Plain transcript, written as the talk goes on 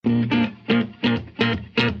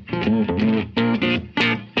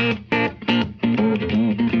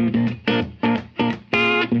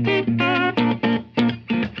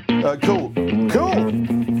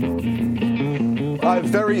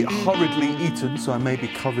hurriedly eaten, so I may be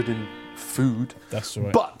covered in food. That's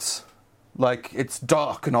right. But, like, it's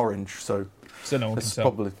dark and orange, so So no one can that's tell.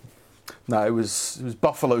 probably... No, it was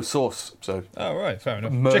buffalo sauce, so Oh, right, fair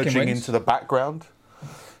enough. Chicken merging wings? into the background.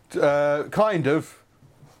 Kind of.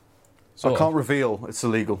 Sort I of. can't reveal. It's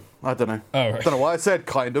illegal. I don't know. Oh, right. I don't know why I said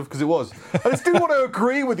kind of, because it was. I just didn't want to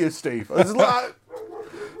agree with you, Steve. I was like,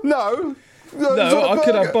 no. No, I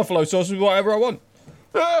could have buffalo sauce with whatever I want.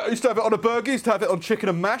 I used to have it on a burger. Used to have it on chicken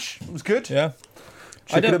and mash. It was good. Yeah.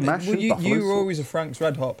 Chicken and mash. Well, and buffalo you were sauce. always a Frank's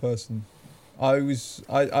Red Hot person. I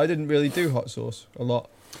didn't really do hot sauce a lot.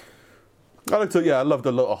 I loved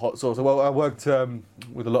a lot of hot sauce. Well, I worked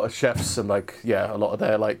with a lot of chefs and a lot of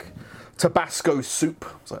their Tabasco soup.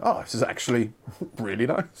 I was like, oh, this is actually really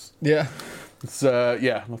nice. Yeah. It's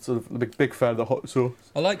lots of big fan of the hot sauce.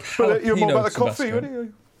 I like But you're more jalapeno about the coffee, Tabasco. wouldn't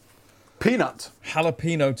you? Peanut.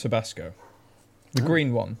 Jalapeno Tabasco, the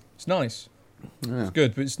green one. It's nice. Yeah. It's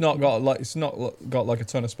good, but it's not got like a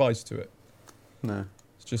ton of spice to it. No.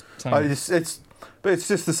 It's just tangy. But it's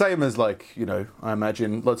just the same as I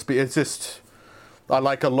imagine. It's just I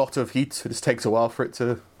like a lot of heat. It just takes a while for it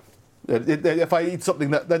to. If I eat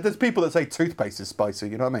something there's people that say toothpaste is spicy.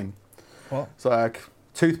 You know what I mean? What? It's like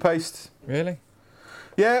toothpaste. Really?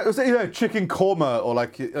 Yeah, it was chicken korma or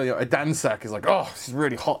a dansak is like, oh, this is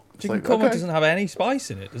really hot. It's Chicken like, korma okay. doesn't have any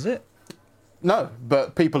spice in it, does it? No,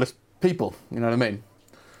 but people is people. You know what I mean?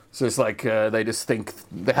 So it's like they just think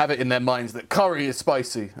they have it in their minds that curry is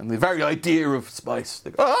spicy, and the very idea of spice,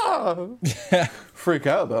 they go, freak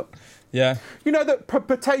out about. Yeah. You know that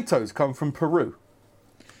potatoes come from Peru.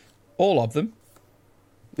 All of them.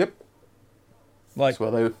 Yep, Like, it's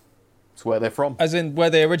where they're from. as in where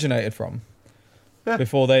they originated from. Yeah.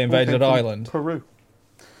 Before they All came invaded from Ireland. Peru.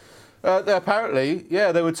 Apparently,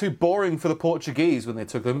 they were too boring for the Portuguese when they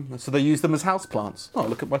took them, so they used them as houseplants. Oh,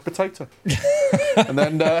 look at my potato. and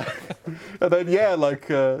then, it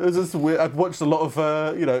was just weird. I've watched a lot of,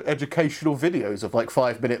 educational videos of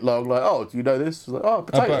 5-minute long, oh, do you know this? Like, oh,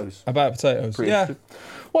 potatoes. About potatoes. Pretty Yeah. interesting.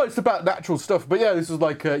 Well, it's about natural stuff, but this is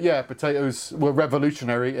potatoes were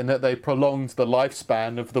revolutionary in that they prolonged the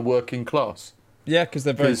lifespan of the working class. Yeah, because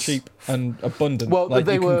they're very 'Cause- cheap and abundant. Well,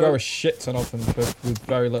 they you can were- grow a shit ton of them with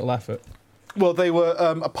very little effort. Well, they were,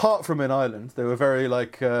 apart from in Ireland, they were very,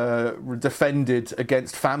 defended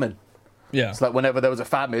against famine. Yeah. It's like whenever there was a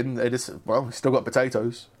famine, they just, we still got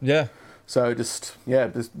potatoes. Yeah. So just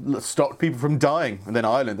stopped people from dying. And then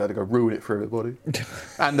Ireland had to go ruin it for everybody.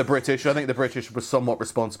 And the British. I think the British were somewhat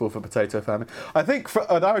responsible for potato famine. I think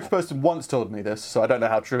an Irish person once told me this, so I don't know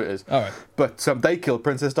how true it is. All right. But they killed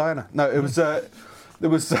Princess Diana. No, it was...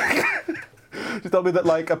 She told me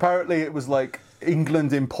that, apparently it was,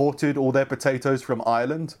 England imported all their potatoes from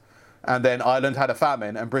Ireland. And then Ireland had a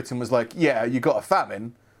famine. And Britain was like, yeah, you got a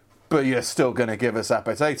famine, but you're still going to give us our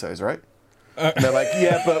potatoes, right? And they're like,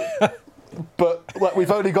 yeah, but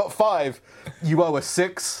we've only got 5. You owe us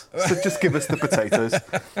 6, so just give us the potatoes.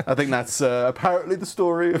 I think that's apparently the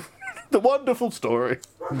story of the wonderful story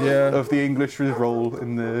of the English role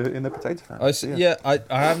in the potato famine.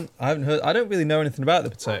 I haven't heard. I don't really know anything about the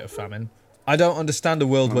potato famine. I don't understand a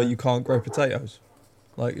world where you can't grow potatoes.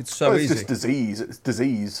 It's so It's easy. just disease. It's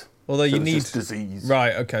disease. Although So you it's need just disease.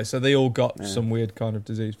 Right. Okay. So they all got some weird kind of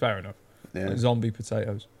disease. Fair enough. Yeah. Like zombie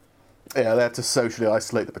potatoes. Yeah, they had to socially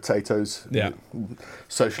isolate the potatoes. Yeah.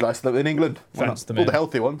 Socially isolate them in England. Why Fence not? them All in. the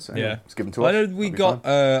healthy ones. Anyway, Yeah. it's given to us. I know we That'll be got.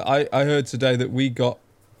 fine. I heard today that we got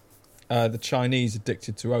the Chinese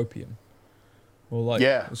addicted to opium. Or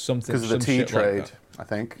something because of the some tea shit like trade, that. I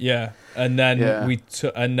think. Yeah, and then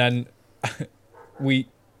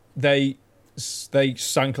they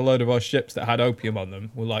sank a load of our ships that had opium on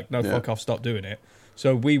them. We're like, no, fuck off, stop doing it.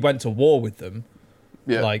 So we went to war with them,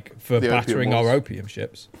 for The battering opium our wars. opium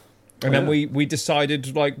ships, and then we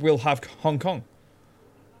decided we'll have Hong Kong.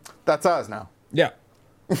 That's ours now. Yeah.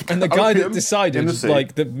 And the guy that Opium decided, in the sea.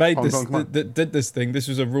 that made Hong this, Kong, come on. that did this thing, this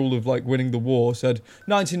was a rule of winning the war, said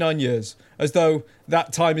 99 years, as though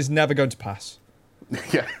that time is never going to pass.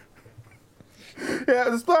 Yeah.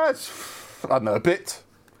 Yeah, that's, I don't know, a bit.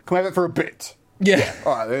 Can we have it for a bit? Yeah.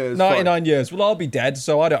 All right, it's 99 years. Well, I'll be dead,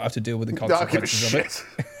 so I don't have to deal with the fine. I don't give a consequences of it.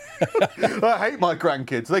 shit. I hate my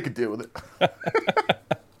grandkids. They could deal with it.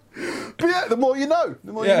 But yeah, the more you know.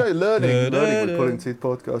 The more you know. Learning with Pulling Teeth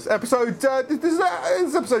Podcast. This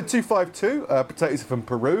is episode 252. Potatoes from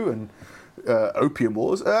Peru and opium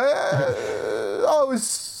wars.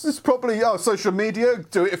 It's probably social media.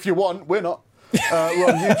 Do it if you want. We're not. We're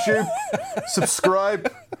on YouTube.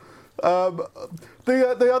 Subscribe.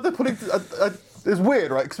 The other Pulling It's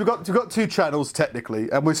weird, right? Because we've got two channels technically,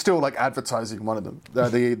 and we're still like advertising one of them,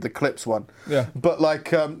 the clips one. Yeah. But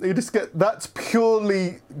like, you just get that's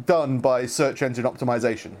purely done by search engine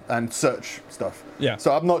optimization and search stuff. Yeah.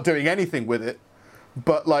 So I'm not doing anything with it.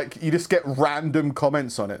 But like, you just get random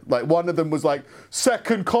comments on it. Like one of them was like,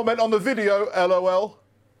 "Second comment on the video, LOL."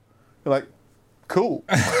 You're like, cool.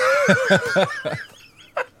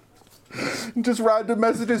 Just random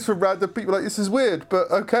messages from random people. Like, this is weird, but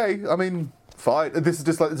okay. I mean, fine. This is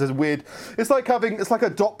just like, this is weird. It's like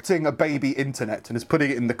adopting a baby internet and just putting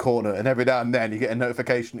it in the corner, and every now and then you get a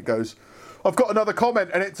notification that goes, "I've got another comment,"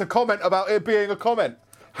 and it's a comment about it being a comment.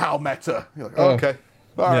 How meta. You're like, okay.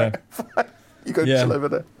 All right. Fine. You go chill over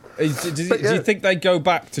there. Do you think they go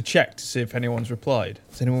back to check to see if anyone's replied?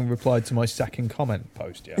 Has anyone replied to my second comment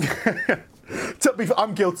post yet?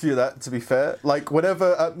 I'm guilty of that, to be fair. Like,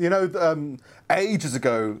 whenever, ages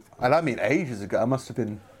ago, and I mean ages ago, I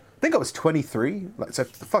think I was 23, like, so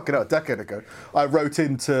fucking a decade ago, I wrote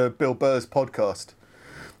into Bill Burr's podcast.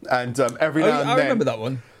 And every now and then... I remember that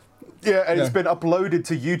one. Yeah, and it's been uploaded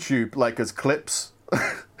to YouTube, like, as clips.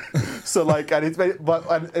 So like, and it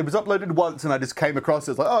was uploaded once, and I just came across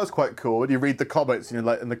it. It's like, oh, it's quite cool. And you read the comments, and you're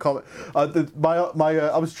like, in the comment, I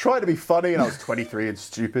was trying to be funny, and I was 23 and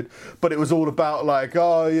stupid, but it was all about like,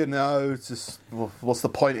 oh, it's just, what's the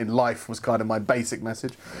point in life? Was kind of my basic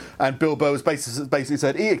message. And Bill Burr was basically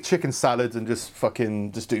said, eat a chicken salad and just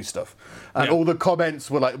do stuff. And all the comments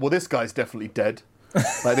were like, well, this guy's definitely dead.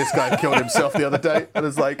 Like, this guy killed himself the other day, and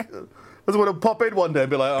it's like, I just want to pop in one day and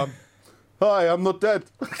be like, hi, I'm not dead.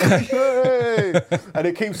 Hey! And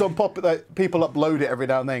it keeps on popping. Like, people upload it every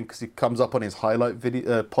now and then because it comes up on his highlight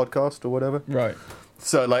video podcast or whatever. Right.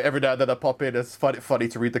 So like every now and then I pop in. I find it funny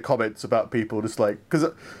to read the comments about people just like,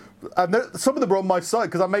 because some of them are on my side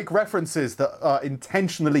because I make references that are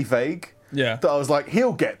intentionally vague. Yeah. That I was like,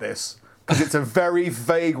 he'll get this because it's a very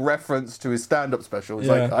vague reference to his stand-up special. It's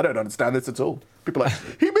like, I don't understand this at all. People are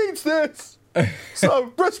like, he means this.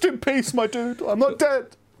 So rest in peace, my dude. I'm not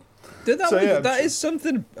dead. That is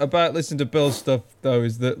something about listening to Bill's stuff, though,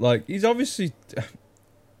 is that like he's obviously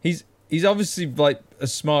like a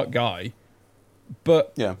smart guy,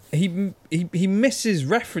 but he misses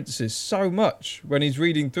references so much when he's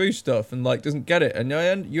reading through stuff and like doesn't get it, and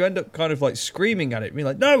you end up kind of like screaming at it, being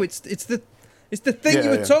like, "No, it's the thing you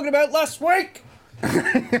were talking about last week."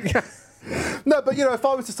 No, but if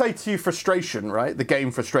I was to say to you frustration, right, the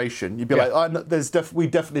game frustration, you'd be like, we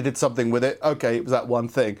definitely did something with it. Okay, it was that one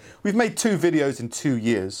thing. We've made 2 videos in 2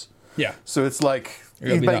 years. Yeah. So it's like,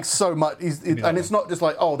 he makes so much, and it's not just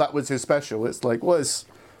like, oh, that was his special. It's like, well, there's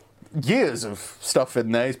years of stuff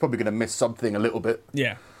in there. He's probably going to miss something a little bit.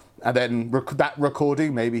 Yeah. And then that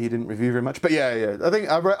recording, maybe he didn't review very much. But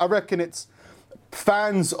I reckon it's,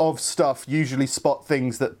 fans of stuff usually spot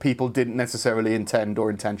things that people didn't necessarily intend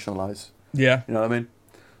or intentionalize. Yeah. You know what I mean?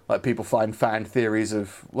 Like, people find fan theories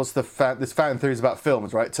of... There's fan theories about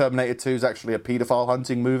films, right? Terminator 2 is actually a paedophile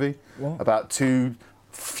hunting movie. What? About 2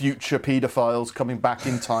 future paedophiles coming back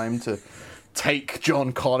in time to take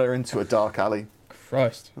John Connor into a dark alley.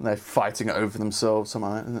 Christ. And they're fighting it over themselves, something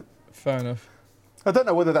like that, isn't it? Fair enough. I don't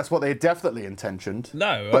know whether that's what they definitely intentioned.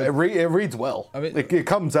 No. But it reads well. I mean, it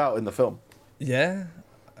comes out in the film. Yeah,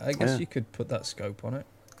 I guess you could put that scope on it.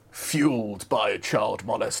 Fueled by a child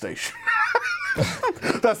molestation.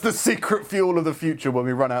 That's the secret fuel of the future when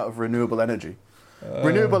we run out of renewable energy.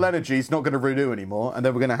 Renewable energy is not going to renew anymore, and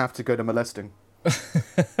then we're going to have to go to molesting.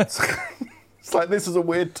 It's like, this is a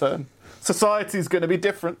weird turn. Society's going to be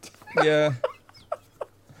different. Yeah.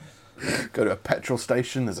 Go to a petrol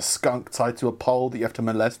station, there's a skunk tied to a pole that you have to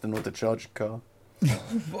molest in order to charge your car.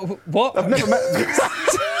 What? I've never met...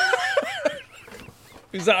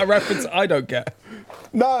 Is that a reference I don't get?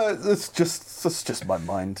 No, it's just my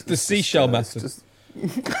mind. The seashell method.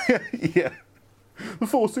 Yeah. The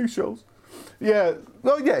 4 seashells. Yeah.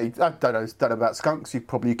 Well, yeah, I don't know about skunks. You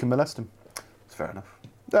can molest them. It's fair enough.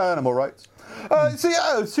 Animal rights. So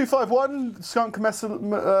yeah, 251 skunk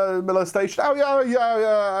molestation. How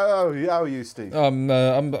are you, Steve? I'm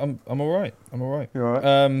all right. I'm all right. You all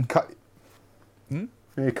right?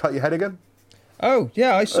 You cut your head again? Oh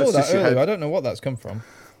yeah, I saw that earlier. I don't know what that's come from.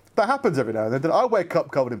 That happens every now and then. I wake up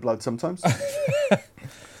covered in blood sometimes.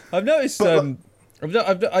 I've noticed. I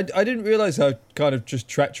didn't realise how kind of just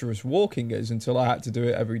treacherous walking is until I had to do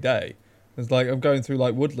it every day. It's like I'm going through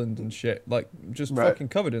like woodland and shit, like just fucking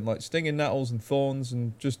covered in like stinging nettles and thorns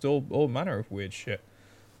and just all manner of weird shit.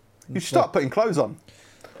 You should start putting clothes on.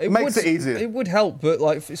 It makes it easier. It would help, but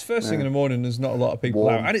like it's first thing in the morning. There's not a lot of people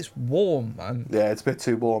out, and it's warm, man. Yeah, it's a bit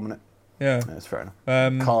too warm, isn't it? Yeah, that's fair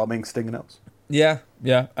enough. Calming stinging nettles. Yeah.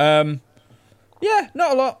 Yeah,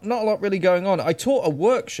 not a lot really going on. I taught a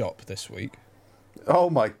workshop this week. Oh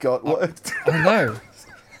my god! What? I know.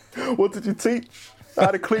 What did you teach?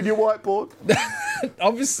 How to clean your whiteboard?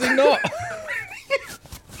 Obviously not.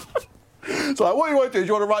 So like, what you want to do is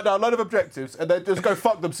you want to write down a load of objectives and then just go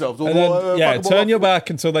fuck themselves. And then, turn your back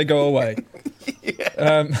until they go away.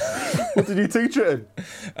 What did you teach it in?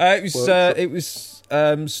 It was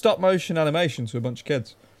stop motion animation to a bunch of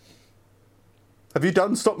kids. Have you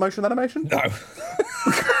done stop motion animation? No.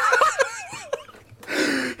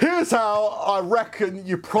 Here's how I reckon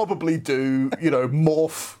you probably do,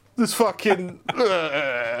 morph. This fucking...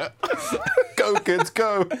 Go, kids,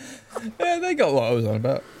 go. Yeah, they got what I was on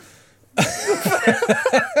about.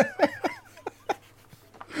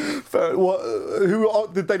 Who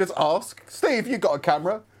did they just ask? Steve, you got a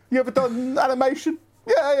camera? You ever done animation?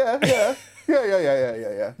 Yeah.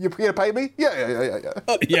 You gonna pay me? Yeah.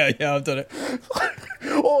 Oh, yeah, I've done it.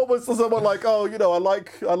 Or was someone like, I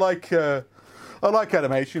like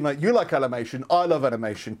animation. Like, you like animation, I love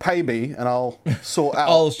animation. Pay me, and I'll sort out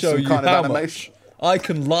I'll show some you kind how of animation. much. I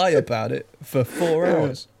can lie about it for 4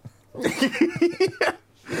 hours.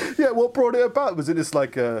 Yeah, what brought it about? Was it just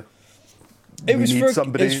like a...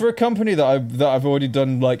 It's for a company that I've already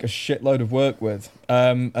done like a shitload of work with,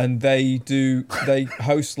 and they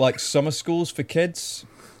host like summer schools for kids,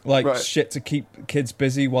 like shit to keep kids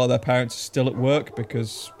busy while their parents are still at work,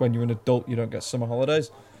 because when you're an adult you don't get summer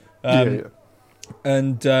holidays. And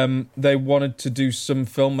they wanted to do some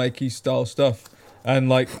filmmaking style stuff, and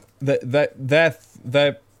like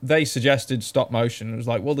they suggested stop motion. It was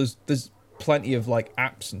like, well, there's plenty of like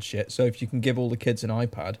apps and shit, so if you can give all the kids an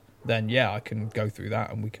iPad, then yeah, I can go through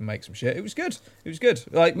that and we can make some shit. It was good.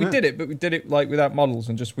 Like, we did it, but we did it like without models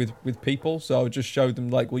and just with people. So I would just show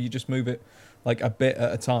them like, well, you just move it like a bit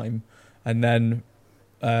at a time, and then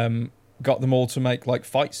got them all to make like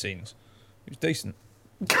fight scenes. It was decent.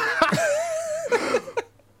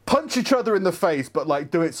 Punch each other in the face, but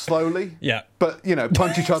like do it slowly. Yeah. But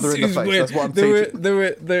punch each other in the face. Weird. That's what I'm teaching. There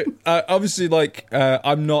were obviously like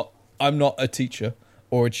I'm not a teacher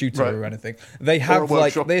or a tutor or anything. They have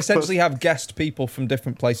they essentially have guest people from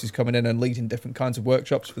different places coming in and leading different kinds of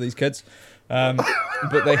workshops for these kids.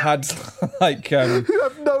 But they had like you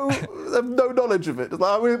have no knowledge of it.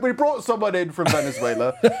 Like, we brought someone in from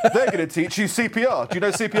Venezuela. They're going to teach you CPR. Do you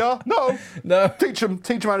know CPR? No. Teach them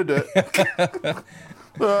how to do it.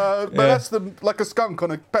 But that's like a skunk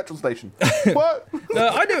on a petrol station. What? No,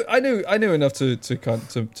 I knew enough to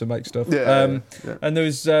make stuff. Yeah. And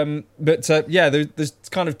there's there's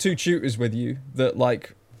kind of two tutors with you that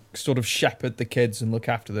like sort of shepherd the kids and look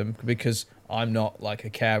after them, because I'm not like a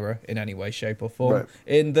carer in any way, shape or form.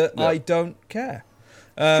 In that I don't care.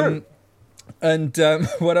 True. And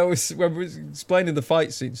when I was explaining the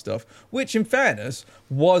fight scene stuff, which in fairness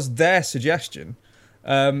was their suggestion,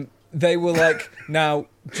 they were like, now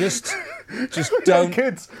just don't.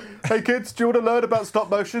 Hey kids, do you want to learn about stop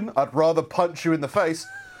motion? I'd rather punch you in the face.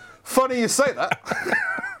 Funny you say that.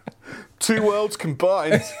 Two worlds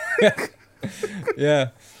combined. Yeah.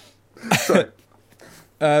 Sorry.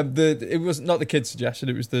 It was not the kid's suggestion.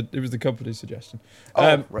 It was the company's suggestion.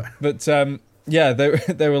 Right. But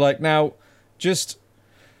they were like, now, just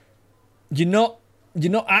you're not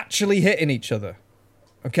actually hitting each other,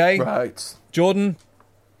 okay? Right. Jordan.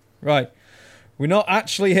 Right. We're not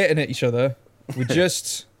actually hitting at each other. We're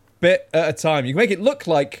just bit at a time. You can make it look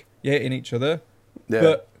like you're hitting each other,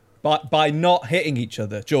 but by not hitting each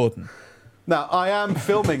other, Jordan. Now, I am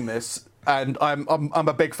filming this, and I'm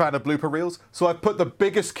a big fan of blooper reels, so I've put the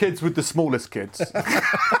biggest kids with the smallest kids.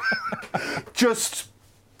 Just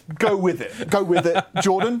go with it. Go with it.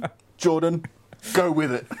 Jordan, go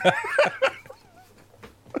with it.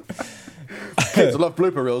 Kids love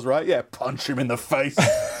blooper reels, right? Yeah, punch him in the face.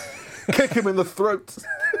 Kick him in the throat.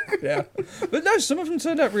 Yeah, but no, some of them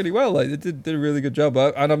turned out really well. Like, they did a really good job,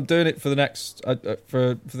 and I'm doing it for the next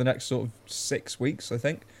for the next sort of 6 weeks, I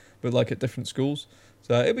think, but like at different schools,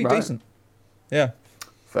 so it'll be decent. Yeah,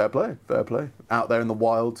 fair play. Out there in the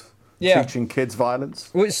wild, teaching kids violence.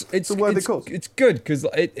 Well, it's good because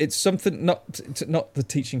it's something not the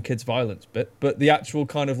teaching kids violence bit, but the actual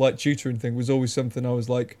kind of like tutoring thing was always something I was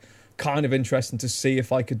like kind of interesting to see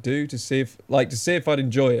if I could do, to see if I'd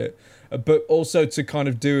enjoy it, but also to kind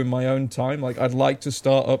of do in my own time. Like, I'd like to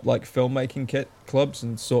start up like filmmaking kit clubs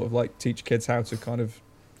and sort of like teach kids how to kind of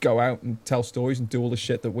go out and tell stories and do all the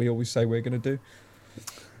shit that we always say we're going to do.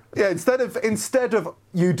 Yeah, instead of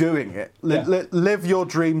you doing it, live your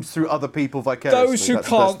dreams through other people vicariously. Those who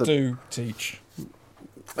can't teach.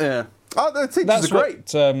 Yeah. Oh, the teachers are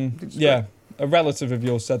great. A relative of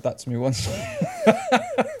yours said that to me once.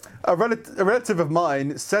 a relative of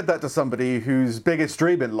mine said that to somebody whose biggest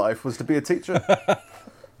dream in life was to be a teacher.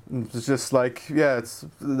 It's just like, yeah, it's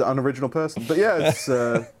an unoriginal person. But yeah, it's...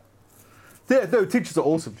 yeah, no, teachers are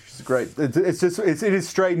awesome. Teachers are great. It is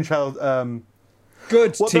strange how...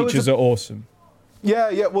 Good teachers are awesome.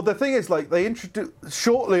 Yeah. Well, the thing is, like, they introduced...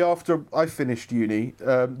 Shortly after I finished uni,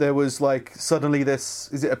 there was, like, suddenly this...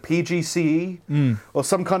 Is it a PGCE? Or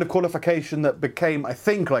some kind of qualification that became, I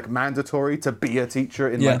think, like, mandatory to be a teacher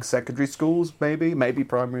in, like, secondary schools, maybe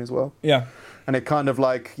primary as well. Yeah. And it kind of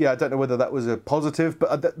like, I don't know whether that was a positive,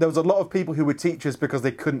 but there was a lot of people who were teachers because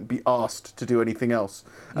they couldn't be asked to do anything else.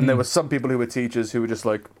 And there were some people who were teachers who were just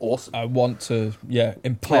like, awesome. I want to,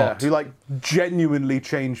 impart. Yeah, who like genuinely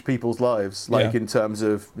changed people's lives, like in terms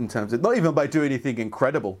of, not even by doing anything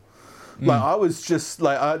incredible. Like I was just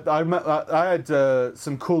like, I had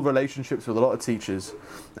some cool relationships with a lot of teachers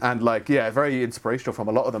and like, very inspirational from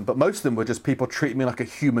a lot of them. But most of them were just people treating me like a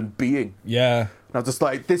human being. Yeah. And I was just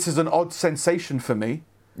like, this is an odd sensation for me.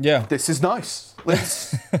 Yeah. This is nice.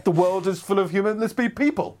 The world is full of humans. Let's be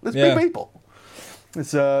people. Let's be people. It's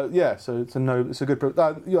so it's a good.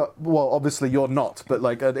 Well, obviously you're not, but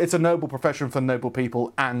like it's a noble profession for noble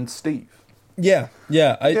people and Steve. Yeah.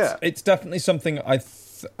 It's definitely something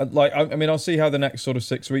like. I mean, I'll see how the next sort of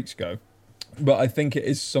 6 weeks go, but I think it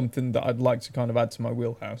is something that I'd like to kind of add to my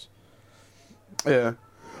wheelhouse. Yeah.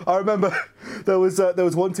 I remember there was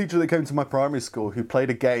one teacher that came to my primary school who played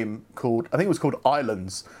a game called, I think it was called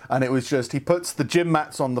Islands, and it was just, he puts the gym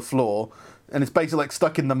mats on the floor, and it's basically like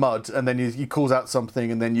stuck in the mud, and then he calls out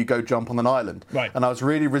something, and then you go jump on an island. Right. And I was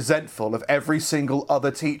really resentful of every single other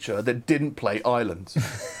teacher that didn't play Islands.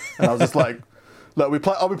 And I was just like, look,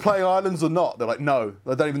 are we playing Islands or not? They're like, no,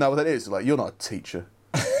 I don't even know what that is. They're like, you're not a teacher.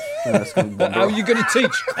 How are you going to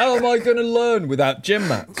teach? How am I going to learn without gym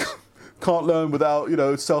mats? Can't learn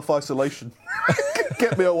without, self-isolation.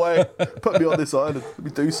 Get me away. Put me on this island. Let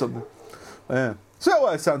me do something. Yeah. So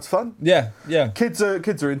it sounds fun. Yeah. Kids are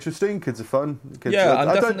interesting. Kids are fun. I'm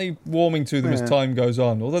definitely warming to them as time goes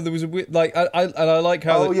on. Although there was a weird, like, I like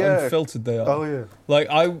how unfiltered they are. Oh yeah. Like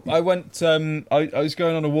I went, I was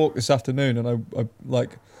going on a walk this afternoon, and I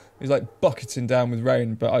like. It was like bucketing down with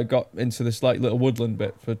rain, but I got into this like little woodland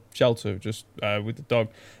bit for shelter just with the dog.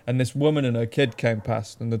 And this woman and her kid came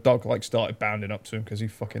past, and the dog like started bounding up to him because he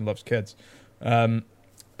fucking loves kids.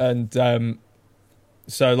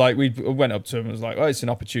 So like we went up to him and was like, oh, it's an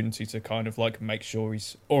opportunity to kind of like make sure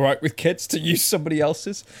he's all right with kids to use somebody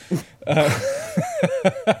else's.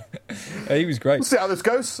 He was great. We'll see how this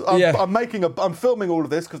goes. I'm filming all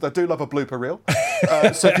of this because I do love a blooper reel.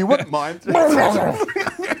 So if you wouldn't mind.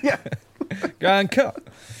 Yeah. Go and cut.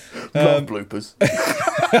 Love bloopers.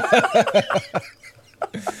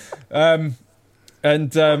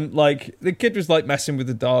 Like the kid was like messing with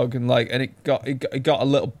the dog, and it got a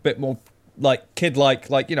little bit more like kid-like,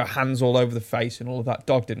 hands all over the face and all of that.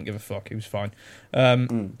 Dog didn't give a fuck. He was fine.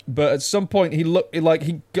 But at some point he looked like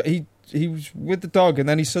he was with the dog, and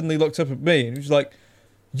then he suddenly looked up at me and he was like,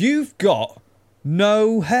 "You've got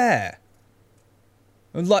no hair."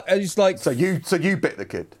 And he's like, so you bit the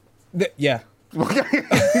kid? Yeah. You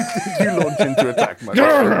launch into attack mode.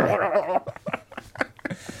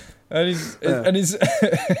 And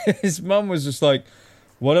his mum was just like,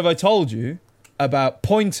 "What have I told you about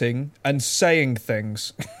pointing and saying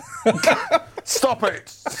things?" Stop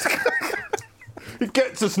it! It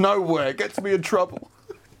gets us nowhere. It gets me in trouble.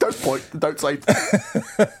 Don't point. Don't say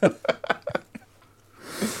things.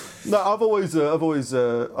 No, I'm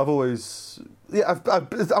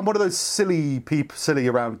one of those silly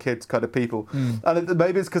around kids kind of people. And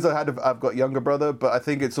maybe it's because I've got a younger brother, but I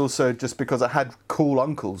think it's also just because I had cool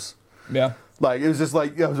uncles. Yeah. Like, it was just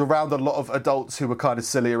like, I was around a lot of adults who were kind of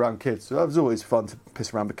silly around kids. So it was always fun to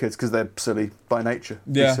piss around with kids because they're silly by nature.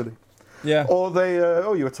 Yeah. They're silly. Yeah.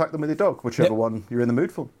 Or you attack them with your dog, whichever one you're in the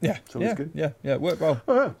mood for. Yeah. It's always good. Yeah. It worked well.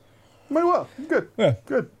 Oh, yeah. Very well. Good. Yeah.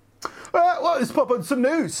 Good. Well, let's pop on some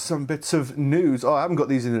news. Some bits of news. Oh, I haven't got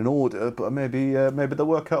these in an order, but maybe they'll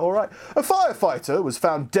work out all right. A firefighter was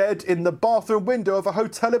found dead in the bathroom window of a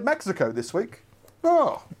hotel in Mexico this week.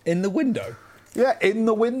 Oh. In the window? Yeah, in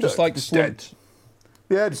the window. Just dead.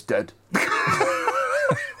 Yeah, just dead.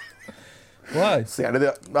 Why? See, I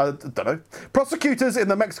don't know. Prosecutors in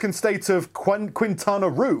the Mexican state of Quintana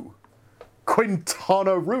Roo.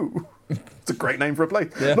 It's a great name for a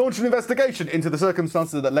place. Yeah. Launched an investigation into the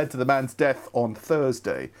circumstances that led to the man's death on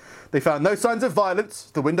Thursday. They found no signs of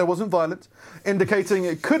violence. The window wasn't violent, indicating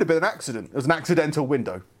it could have been an accident. It was an accidental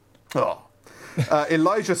window. Oh.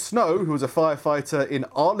 Elijah Snow, who was a firefighter in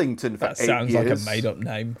Arlington for 8 years. That sounds like a made-up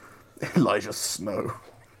name. Elijah Snow.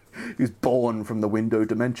 He was born from the window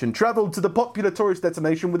dimension, travelled to the popular tourist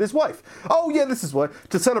destination with his wife. Oh, yeah, this is why.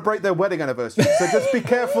 To celebrate their wedding anniversary. So just be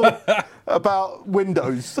careful about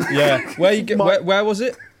windows. Yeah. Where was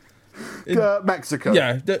it? Mexico.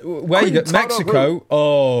 Yeah. Where you get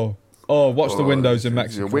Mexico? Watch the windows in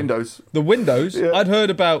Mexico. Windows. The windows? Yeah. I'd heard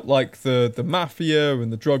about like the mafia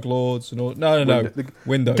and the drug lords and all. No.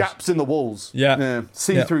 Windows. Gaps in the walls. Yeah.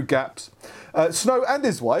 See-through gaps. Snow and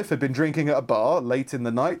his wife had been drinking at a bar late in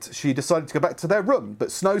the night. She decided to go back to their room,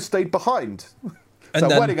 but Snow stayed behind. So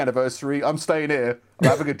wedding anniversary, I'm staying here. I'm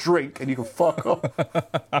having a drink, and you can fuck off.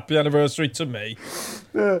 Happy anniversary to me.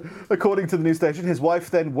 According to the news station, his wife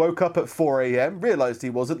then woke up at 4 a.m., realised he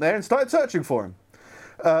wasn't there, and started searching for him.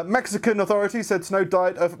 Mexican authorities said Snow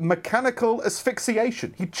died of mechanical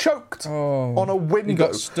asphyxiation. He choked on a window. He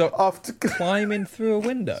got stuck after climbing through a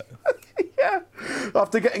window. Yeah.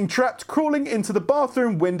 After getting trapped crawling into the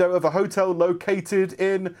bathroom window of a hotel located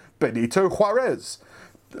in Benito Juarez,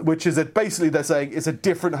 which is basically they're saying it's a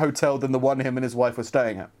different hotel than the one him and his wife were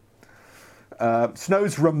staying at.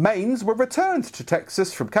 Snow's remains were returned to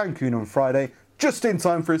Texas from Cancun on Friday, just in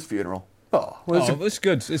time for his funeral. It's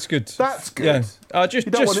good. It's good. That's good. Yeah. Just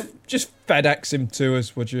FedEx him to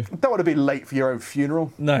us, would you? Don't want to be late for your own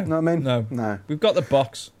funeral. No. You know what I mean? No. We've got the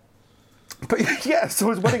box. But yeah, so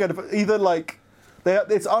his wedding either like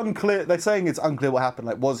it's unclear. They're saying it's unclear what happened.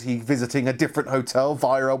 Like, was he visiting a different hotel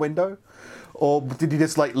via a window, or did he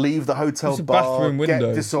just like leave the hotel bar, bathroom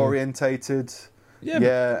window, get disorientated? So.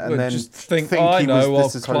 And then just think I'll climb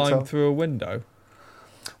hotel. through a window.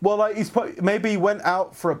 Well, like maybe he went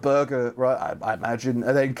out for a burger, right? I imagine,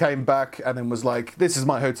 and then came back and then was like, "This is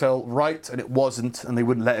my hotel, right?" And it wasn't, and they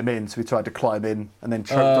wouldn't let him in, so he tried to climb in and then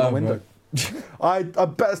choked on a window. Right. I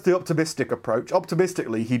bet it's the optimistic approach.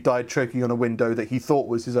 Optimistically, he died choking on a window that he thought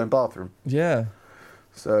was his own bathroom. Yeah.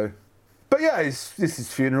 So, but yeah, his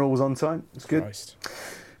funeral was on time. It's good. Christ.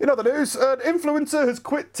 In other news, an influencer has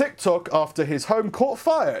quit TikTok after his home caught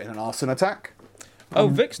fire in an arson attack.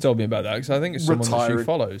 Vic's told me about that because I think it's someone that she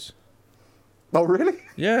follows. Oh, really?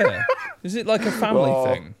 Yeah. Is it like a family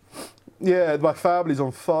thing? Yeah, my family's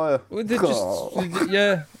on fire. Well,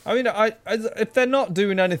 yeah. I mean, if they're not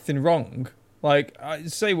doing anything wrong, like,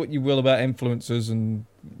 say what you will about influencers and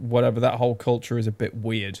whatever, that whole culture is a bit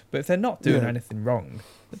weird. But if they're not doing anything wrong,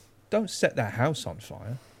 don't set their house on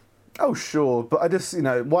fire. Oh, sure. But I just,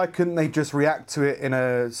 why couldn't they just react to it in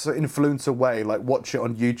a influencer way, like watch it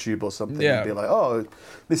on YouTube or something and be like, oh,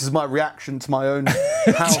 this is my reaction to my own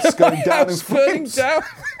house going down in flames.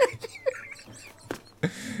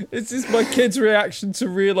 This is my kid's reaction to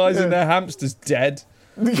realising their hamster's dead.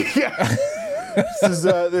 Yeah.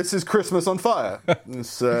 This is Christmas on fire.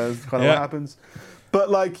 This kind of what happens. But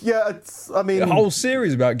a whole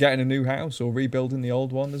series about getting a new house or rebuilding the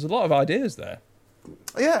old one. There's a lot of ideas there.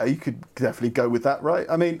 Yeah, you could definitely go with that, right?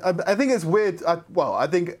 I mean, I think it's weird. I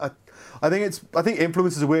think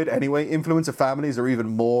influencers are weird anyway. Influencer families are even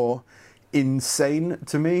more insane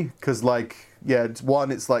to me because,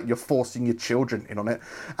 it's like you're forcing your children in on it,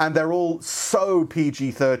 and they're all so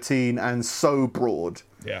PG-13 and so broad.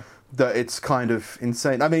 Yeah. That it's kind of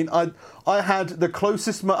insane. I mean, I had the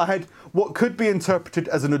closest. I had what could be interpreted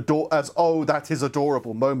as that is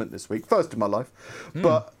adorable moment this week, first in my life,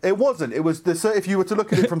 but it wasn't. It was if you were to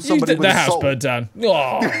look at it from somebody with the house soul. burned down.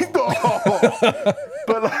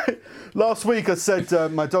 But last week I said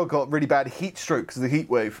my dog got really bad heat stroke because of the heat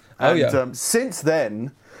wave, and since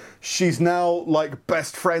then she's now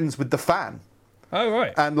best friends with the fan. Oh,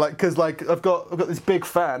 right. And because I've got this big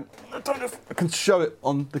fan. I don't know if I can show it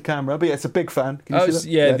on the camera, but yeah, it's a big fan. Can you see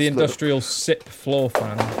that? Yeah, the industrial SIP floor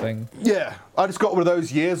fan thing. Yeah, I just got one of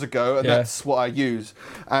those years ago, and that's what I use.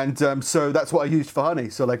 And so that's what I used for Honey.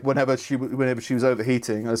 So whenever she was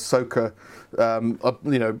overheating, I soak her,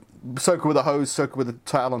 soak her with a hose, soak her with a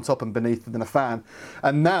towel on top and beneath, and then a fan.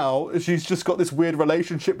 And now she's just got this weird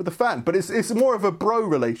relationship with the fan, but it's more of a bro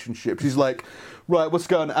relationship. She's like, right, what's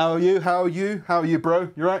going on? How are you? How are you, bro?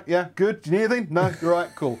 You right? Yeah, good. Do you need anything? No, you're right.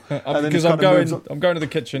 Cool. Because I'm going to the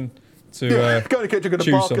kitchen to go to the kitchen.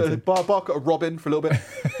 Going to bark at a robin for a little bit.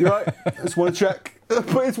 You right? Just want to check.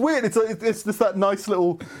 But it's weird. It's just that nice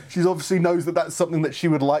little. She obviously knows that that's something that she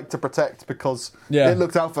would like to protect because it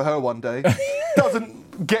looked out for her one day.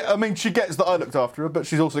 Doesn't get. I mean, she gets that I looked after her, but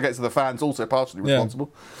she also gets the fans also partially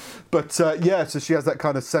responsible. But so she has that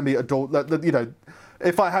kind of semi-adult.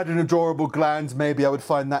 If I had an adorable gland, maybe I would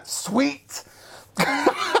find that sweet.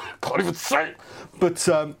 Can't even say it. But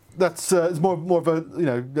That's it's more of a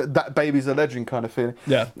that baby's a legend kind of feeling.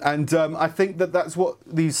 Yeah. And I think that's what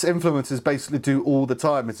these influencers basically do all the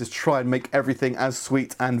time, is just try and make everything as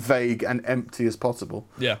sweet and vague and empty as possible.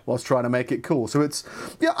 Yeah. Whilst trying to make it cool. So it's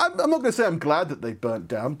I'm not going to say I'm glad that they burnt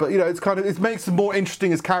down, but it's it makes them more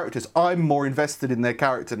interesting as characters. I'm more invested in their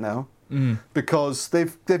character now because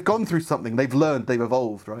they've gone through something, they've learned, they've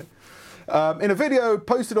evolved, right? In a video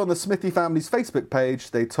posted on the Smithy family's Facebook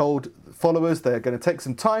page, they told followers they're going to take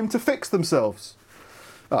some time to fix themselves.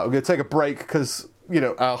 We're going to take a break because,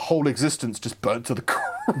 our whole existence just burnt to the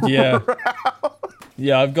ground.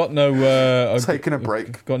 Yeah, I've got no... Taking a break.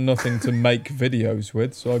 I've got nothing to make videos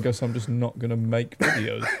with, so I guess I'm just not going to make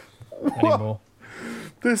videos anymore.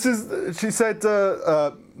 She said,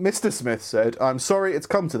 Mr. Smith said, "I'm sorry it's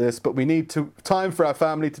come to this, but we need time for our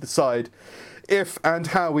family to decide if and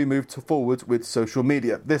how we move forward with social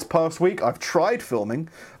media. This past week, I've tried filming.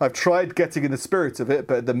 I've tried getting in the spirit of it,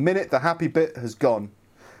 but at the minute, the happy bit has gone.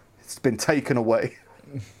 It's been taken away."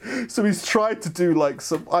 So he's tried to do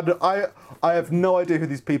some... I have no idea who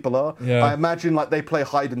these people are. Yeah. I imagine they play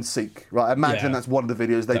hide and seek, right? I imagine that's one of the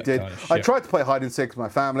videos they did. Kind of I tried to play hide and seek with my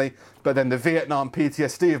family, but then the Vietnam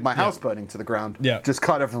PTSD of my house burning to the ground just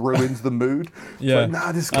kind of ruins the mood. Yeah. And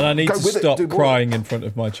I need to stop crying in front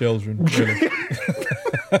of my children, really.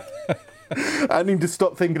 I need to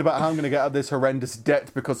stop thinking about how I'm going to get out of this horrendous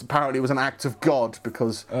debt because apparently it was an act of God,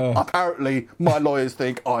 because apparently my lawyers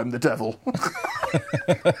think I'm the devil.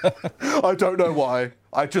 I don't know why.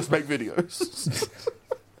 I just make videos.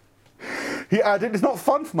 He added, "It's not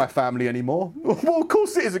fun for my family anymore." Well, of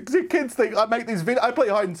course it is. The kids think I make these videos. I play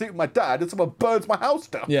hide and seek with my dad and someone burns my house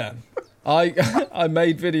down. Yeah. I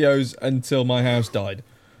made videos until my house died.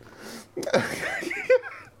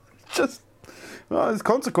 Just... there's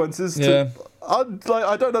consequences. Yeah. I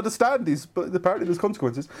don't understand these, but apparently there's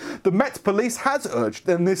consequences. The Met Police has urged,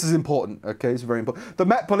 and this is important, okay, it's very important. The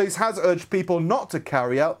Met Police has urged people not to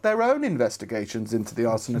carry out their own investigations into the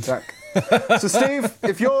arson attack. So, Steve,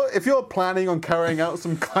 if you're planning on carrying out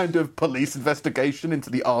some kind of police investigation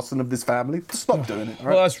into the arson of this family, stop doing it.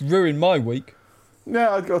 Right? Well, that's ruined my week.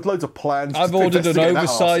 Yeah, I've got loads of plans. I've ordered an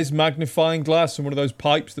oversized magnifying glass and one of those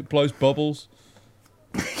pipes that blows bubbles.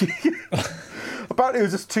 Apparently it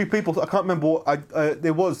was just two people. I can't remember what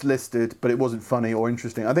it was listed, but it wasn't funny or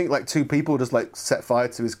interesting. I think two people just set fire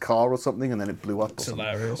to his car or something, and then it blew up. It's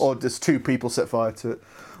hilarious. Or just two people set fire to it.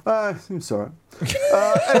 It's alright.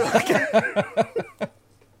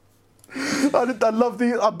 I love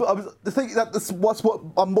the thing that's what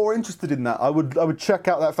I'm more interested in. That I would check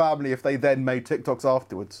out that family if they then made TikToks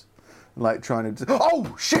afterwards, trying to.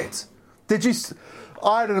 Oh shit! Did you?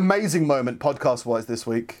 I had an amazing moment podcast-wise this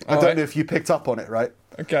week. I don't know if you picked up on it, right?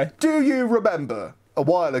 Okay. Do you remember, a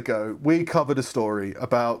while ago, we covered a story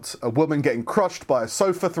about a woman getting crushed by a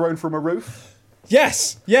sofa thrown from a roof?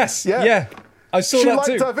 Yes. Yeah. I saw that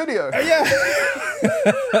too. She liked our video. Yeah.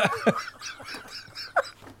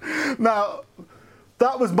 Now,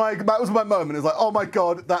 that was my moment. It's oh my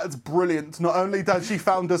God, that's brilliant. Not only does she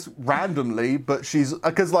found us randomly, but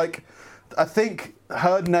because I think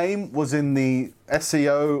her name was in the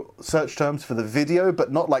SEO search terms for the video, but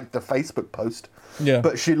not the Facebook post. Yeah.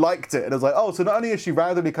 But she liked it, and I was so not only has she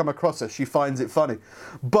randomly come across us, she finds it funny.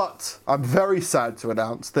 But I'm very sad to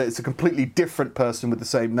announce that it's a completely different person with the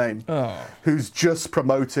same name, who's just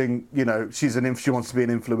promoting. She wants to be an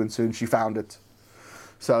influencer, and she found it.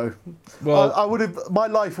 So, my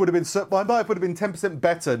life would have been 10%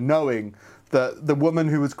 better knowing that the woman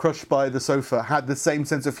who was crushed by the sofa had the same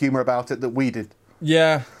sense of humour about it that we did.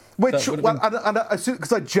 Yeah.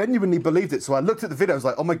 Because I genuinely believed it. So I looked at the video, I was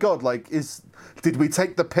like, oh my God, did we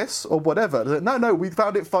take the piss or whatever? No, we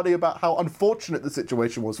found it funny about how unfortunate the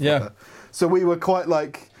situation was for her. So we were quite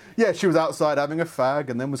she was outside having a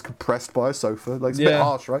fag and then was compressed by a sofa. It's a bit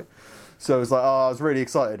harsh, right? So it was I was really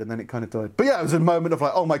excited and then it kind of died. But yeah, it was a moment of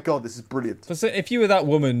oh my God, this is brilliant. So if you were that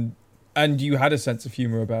woman and you had a sense of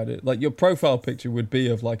humour about it, your profile picture would be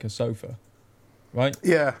of a sofa, right?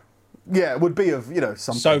 Yeah. Yeah, it would be of,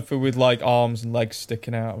 something. Sofa with arms and legs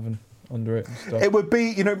sticking out of and under it and stuff. It would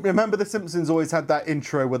be, remember The Simpsons always had that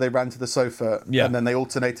intro where they ran to the sofa and then they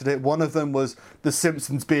alternated it. One of them was The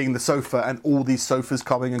Simpsons being the sofa and all these sofas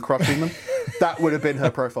coming and crushing them. That would have been her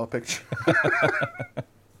profile picture.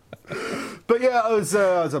 But yeah, it was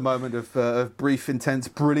a moment of brief, intense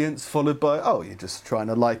brilliance, followed by, you're just trying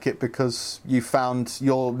to like it because you found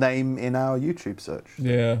your name in our YouTube search.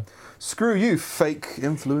 Yeah. Screw you, fake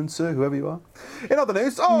influencer, whoever you are. In other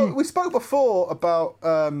news, we spoke before about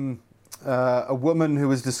a woman who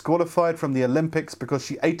was disqualified from the Olympics because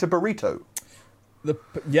she ate a burrito. The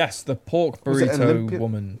pork burrito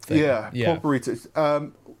woman thing. Yeah, pork burritos.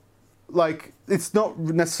 like, it's not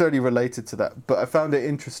necessarily related to that, but I found it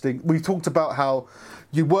interesting. We talked about how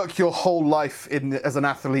you work your whole life as an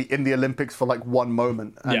athlete in the Olympics for like one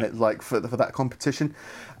moment, and it's like for that competition.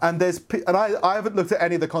 And I haven't looked at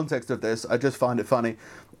any of the context of this. I just find it funny.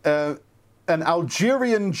 An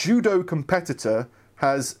Algerian judo competitor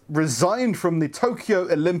has resigned from the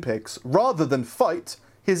Tokyo Olympics rather than fight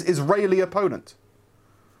his Israeli opponent.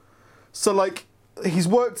 So, like, he's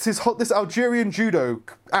worked this Algerian judo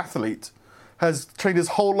athlete has trained his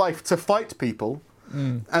whole life to fight people,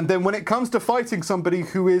 and then when it comes to fighting somebody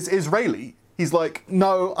who is Israeli, he's like,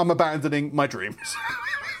 no, I'm abandoning my dreams.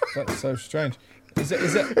 That's so strange.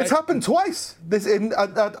 It's happened twice.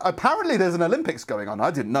 Apparently there's an Olympics going on.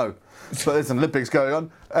 I didn't know, but there's an Olympics going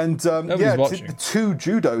on, and two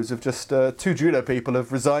judo people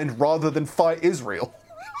have resigned rather than fight Israel.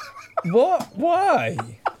 What? Why?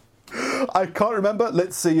 I can't remember.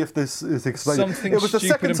 Let's see if this is explained. Something it was stupid the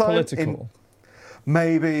second and time political.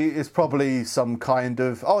 Maybe it's probably some kind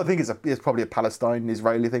of... I think it's probably a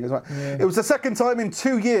Palestine-Israeli thing as well. Yeah. It was the second time in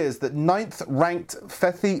 2 years that 9th-ranked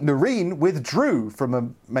Fethi Noreen withdrew from a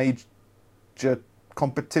major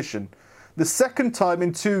competition. The second time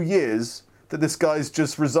in 2 years that this guy's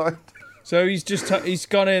just resigned. So he's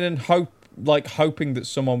gone in and hoping that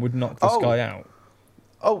someone would knock this guy out.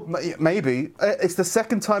 Oh, maybe. It's the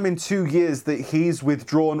second time in 2 years that he's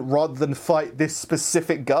withdrawn rather than fight this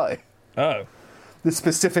specific guy. Oh. This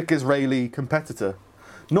specific Israeli competitor.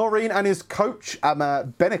 Noreen and his coach, Amar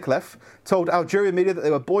Beneklef, told Algerian media that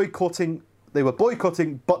they were boycotting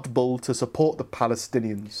Butbol to support the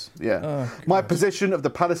Palestinians. Yeah. Oh, my position of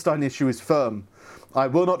the Palestine issue is firm. I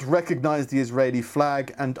will not recognise the Israeli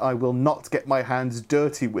flag and I will not get my hands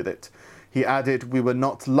dirty with it. He added, we were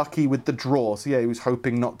not lucky with the draw. So, yeah, he was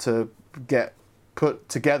hoping not to get put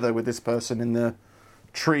together with this person in the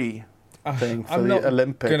tree thing for the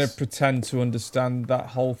Olympics. I'm not going to pretend to understand that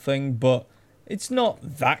whole thing, but it's not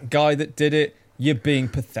that guy that did it. You're being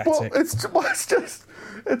pathetic. Well, it's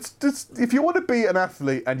just, if you want to be an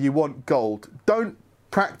athlete and you want gold, don't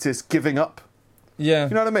practice giving up. Yeah.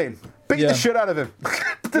 You know what I mean? Beat the shit out of him.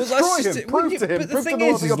 Destroy him. Prove to him. But the Prove thing to the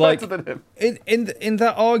world is you're like, better than him. In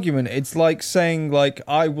that argument, it's like saying, like,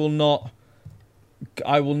 I will not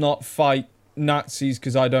fight Nazis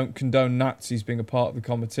because I don't condone Nazis being a part of the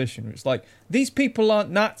competition. It's like, these people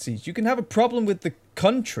aren't Nazis. You can have a problem with the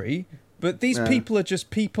country, but these people are just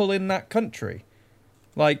people in that country.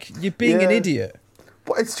 Like, you're being an idiot.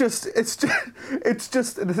 But it's such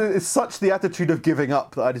the attitude of giving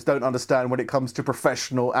up that I just don't understand when it comes to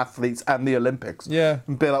professional athletes and the Olympics. Yeah.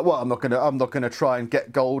 And be like, well, I'm not gonna try and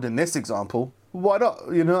get gold in this example. Why not?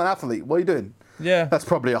 You're not an athlete. What are you doing? Yeah. That's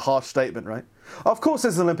probably a harsh statement, right? Of course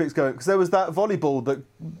there's an Olympics going, because there was that volleyball that,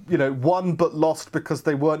 won but lost because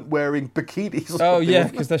they weren't wearing bikinis. Oh, yeah,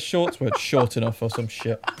 because their shorts weren't short enough or some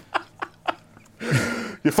shit.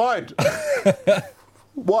 You're fined.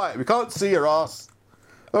 Why? We can't see your ass.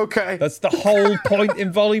 Okay. That's the whole point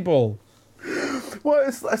in volleyball. Well,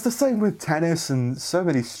 it's the same with tennis and so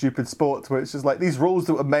many stupid sports where it's just like these rules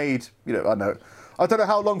that were made, I don't know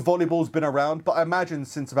how long volleyball's been around, but I imagine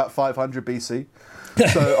since about 500 BC.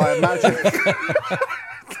 So I imagine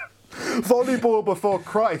volleyball before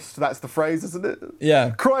Christ, that's the phrase, isn't it?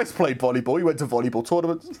 Yeah. Christ played volleyball. He went to volleyball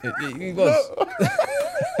tournaments. He was.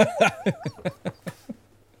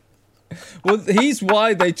 Well, he's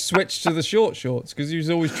why they switched to the short shorts, because he was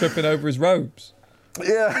always tripping over his robes.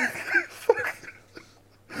 Yeah.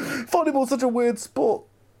 Volleyball's such a weird sport.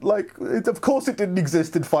 Like, of course it didn't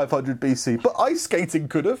exist in 500 BC, but ice skating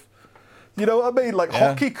could have. You know what I mean? Like,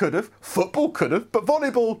 hockey could have, football could have, but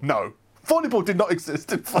volleyball, no. Volleyball did not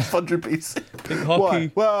exist in 500 BC. I think hockey...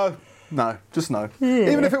 Why? Well, no, just no. Yeah.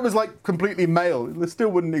 Even if it was, like, completely male, it still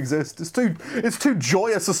wouldn't exist. It's too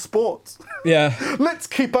joyous a sport. Yeah. Let's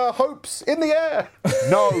keep our hopes in the air.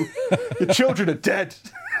 No, your children are dead.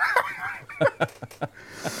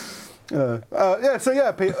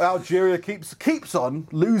 Algeria keeps on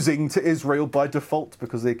losing to Israel by default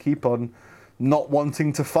because they keep on not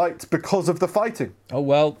wanting to fight because of the fighting. Oh,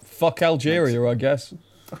 well, fuck Algeria, I guess.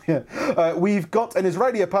 Yeah. We've got an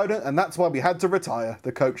Israeli opponent, and that's why we had to retire,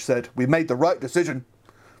 the coach said. We made the right decision.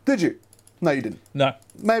 Did you? No, you didn't. No.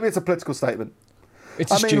 Maybe it's a political statement.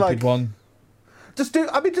 It's a stupid one. Just do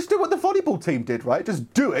what the volleyball team did, right?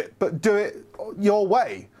 Just do it, but do it your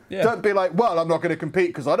way. Yeah. Don't be like, well, I'm not going to compete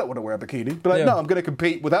because I don't want to wear a bikini. Be like, no, I'm going to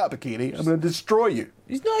compete without a bikini. I'm going to destroy you.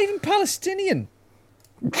 He's not even Palestinian.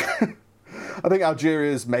 I think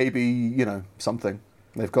Algeria's maybe, something.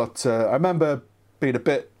 They've got, I remember being a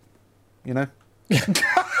bit, I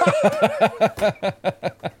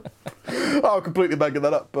I'm completely making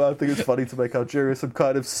that up, but I think it's funny to make Algeria some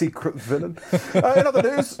kind of secret villain. In other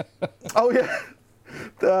news,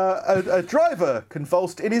 a driver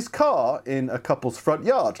convulsed in his car in a couple's front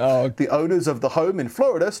yard. Oh. The owners of the home in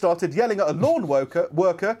Florida started yelling at a lawn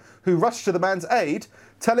worker who rushed to the man's aid,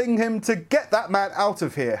 telling him to get that man out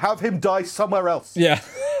of here, have him die somewhere else. Yeah,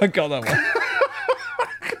 I got that one.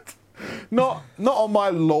 Not on my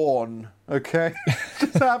lawn, okay?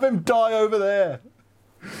 Just have him die over there.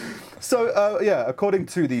 So, according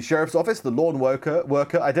to the sheriff's office, the lawn worker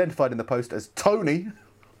identified in the post as Tony.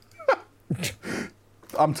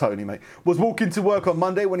 I'm Tony, mate. Was walking to work on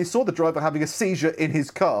Monday when he saw the driver having a seizure in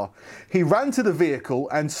his car. He ran to the vehicle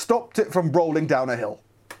and stopped it from rolling down a hill.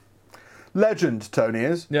 Legend, Tony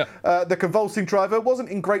is. Yeah. The convulsing driver wasn't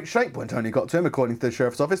in great shape when Tony got to him, according to the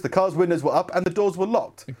sheriff's office. The car's windows were up and the doors were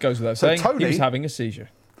locked. It goes without So saying, Tony- he was having a seizure.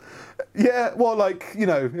 Yeah, well,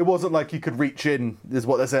 it wasn't like you could reach in, is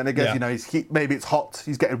what they're saying. I guess, Yeah. maybe it's hot,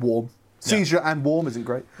 he's getting warm. Seizure and warm isn't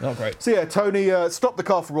great. Not great. So, Tony stopped the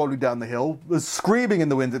car from rolling down the hill, was screaming in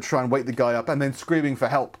the wind to try and wake the guy up, and then screaming for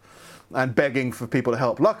help and begging for people to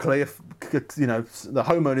help. Luckily, the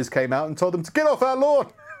homeowners came out and told them to get off our lawn.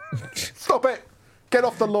 Stop it. Get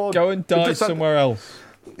off the lawn. Go and die somewhere else.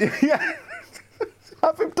 Yeah.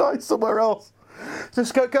 Have him die somewhere else.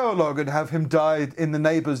 Just go along and have him die in the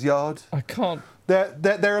neighbour's yard. I can't.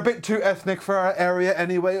 They're a bit too ethnic for our area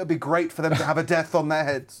anyway. It'd be great for them to have a death on their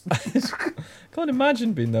heads. Can't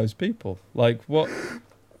imagine being those people. Like, what?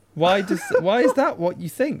 Why is that what you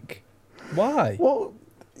think? Why? Well,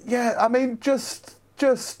 yeah, I mean,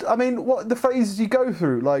 what the phases you go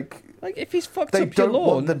through, like if he's fucked they up your don't want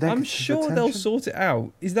lawn, the negative I'm sure they'll attention. sort it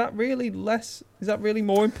out. Is that really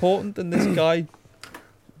more important than this guy?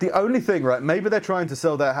 The only thing, right, maybe they're trying to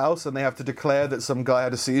sell their house and they have to declare that some guy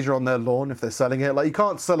had a seizure on their lawn if they're selling it. Like, you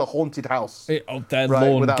can't sell a haunted house. Their Right,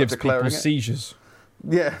 lawn without gives people declaring it. seizures.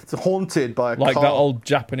 Yeah, it's haunted by a Like car. that old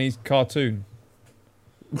Japanese cartoon.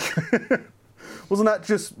 Wasn't that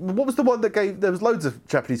just... What was the one that gave... There was loads of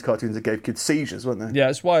Japanese cartoons that gave kids seizures, weren't there? Yeah,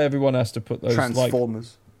 that's why everyone has to put those,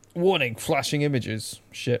 Transformers. warning, flashing images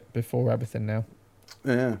shit before everything now.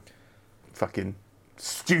 Yeah. Fucking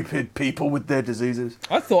stupid people with their diseases.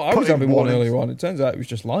 I thought I was Putting having one warnings. earlier on. It turns out it was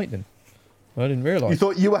just lightning. I didn't realise. You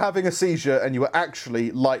thought you were having a seizure and you were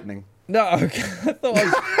actually lightning. No, okay.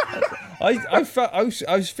 I thought I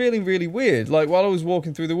was feeling really weird. Like while I was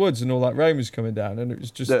walking through the woods and all that rain was coming down, and it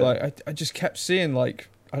was just like I just kept seeing I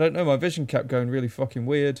don't know, my vision kept going really fucking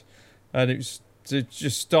weird, and it was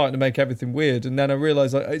just starting to make everything weird. And then I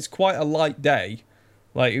realised it's quite a light day,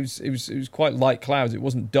 like it was quite light clouds. It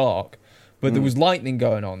wasn't dark, but there was lightning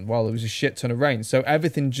going on while there was a shit ton of rain. So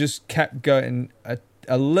everything just kept going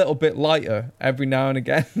a little bit lighter every now and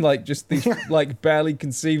again, like just these barely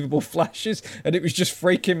conceivable flashes, and it was just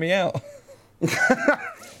freaking me out.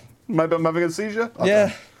 Maybe I'm having a seizure? I don't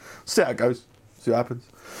know. See how it goes. See what happens.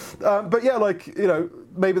 But yeah,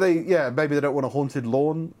 maybe they don't want a haunted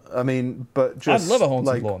lawn. I mean, but just I'd love a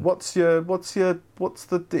haunted lawn. What's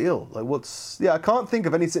the deal? I can't think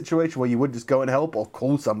of any situation where you would just go and help or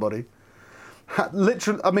call somebody.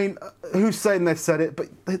 Literally, I mean, who's saying they said it? But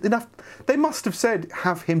they must have said,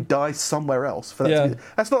 have him die somewhere else. For that to be,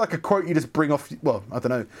 that's not like a quote you just bring off. Well, I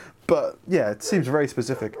don't know, but yeah, it seems very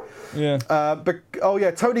specific. Yeah.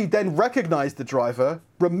 Tony then recognised the driver,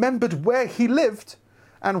 remembered where he lived,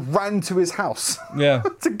 and ran to his house. Yeah.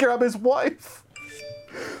 To grab his wife.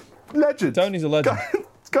 Legend. Tony's a legend.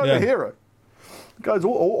 This guy's a hero. Guys,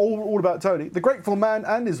 all about Tony. The grateful man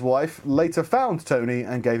and his wife later found Tony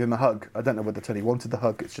and gave him a hug. I don't know whether Tony wanted the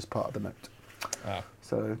hug. It's just part of the note. Ah.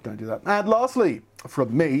 So don't do that. And lastly,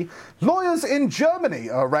 from me, lawyers in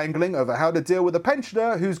Germany are wrangling over how to deal with a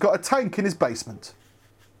pensioner who's got a tank in his basement.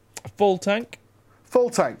 A full tank?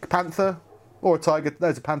 Full tank. Panther. Or a tiger.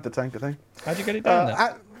 There's a panther tank, I think. How'd you get it down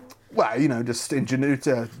there? Well, just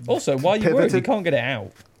ingenuity. Also, why are you worried? You can't get it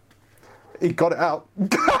out. He got it out.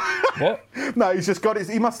 What? No, he's just got it.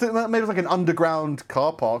 He must have, maybe it was like an underground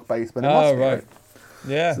car park basement. It Oh, must be, right.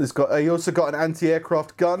 Yeah. So he also got an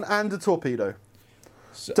anti-aircraft gun and a torpedo.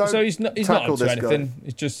 So he's not tackle up to this anything. guy.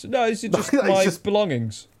 It's just it's just He's my just-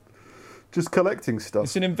 belongings. Just collecting stuff.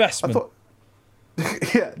 It's an investment.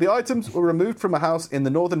 The items were removed from a house in the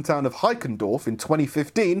northern town of Heikendorf in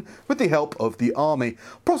 2015 with the help of the army.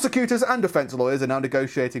 Prosecutors and defence lawyers are now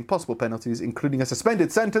negotiating possible penalties, including a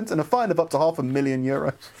suspended sentence and a fine of up to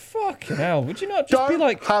 €500,000. Fucking hell! Would you not just be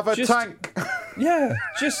like, have a just, tank? Yeah,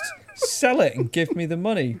 just sell it and give me the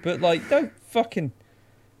money, but don't fucking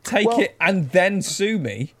take it and then sue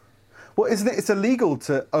me. Well, isn't it? It's illegal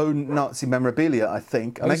to own Nazi memorabilia, I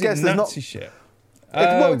think. And What I is guess it, there's Nazi not. shit.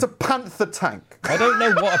 Well, it's a panther tank. I don't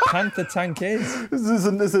know what a panther tank is. This is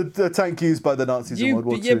a tank used by the Nazis in World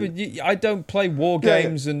War II. Yeah, but I don't play war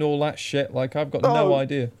games and all that shit. Like, I've got no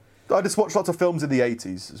idea. I just watched lots of films in the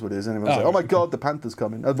 80s, is what it is. And everyone's like, oh my God, the Panther's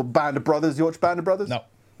coming. Band of Brothers. You watch Band of Brothers? No.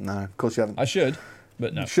 No, of course you haven't. I should,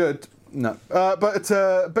 but no. You should. No.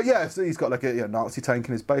 But yeah, so he's got like a Nazi tank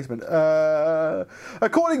in his basement.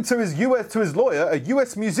 According to his lawyer, a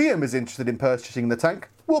US museum is interested in purchasing the tank.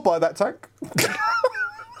 We'll buy that tank.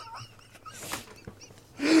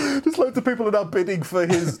 Just loads of people are now bidding for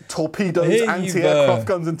his torpedoes, anti-aircraft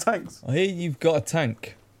guns and tanks. I hear you've got a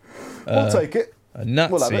tank. We'll take it. A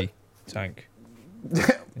Nazi tank.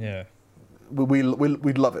 Yeah.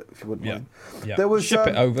 We'd love it if you wouldn't mind. Yeah. There was, Ship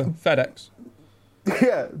it over. FedEx.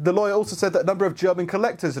 Yeah, the lawyer also said that a number of German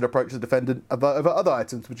collectors had approached the defendant over other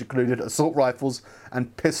items, which included assault rifles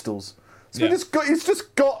and pistols. So he's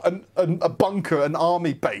just got a bunker, an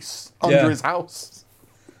army base under his house.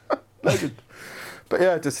 Legend. But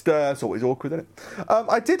yeah, just it's always awkward, isn't it?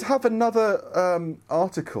 I did have another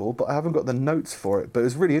article, but I haven't got the notes for it. But it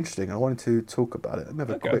was really interesting. I wanted to talk about it. Let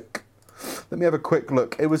me have a quick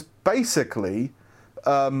look. It was basically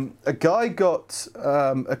a guy got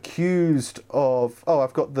accused of. Oh,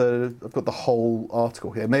 I've got the whole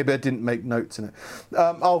article here. Maybe I didn't make notes in it.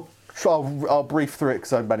 I'll brief through it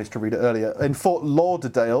because I managed to read it earlier. In Fort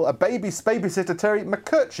Lauderdale, a babysitter, Terry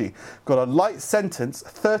McCurchie, got a light sentence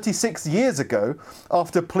 36 years ago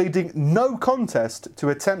after pleading no contest to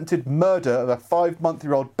attempted murder of a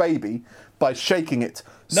 5-month-old baby by shaking it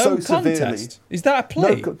severely. Is that a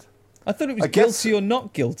plea? I thought it was guilty or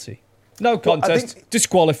not guilty. No contest.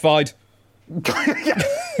 Disqualified.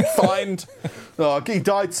 Fined. Oh, he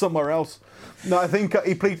died somewhere else. No, I think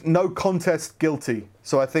he pleaded no contest guilty.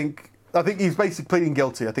 So I think he's basically pleading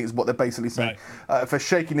guilty. I think is what they're basically saying for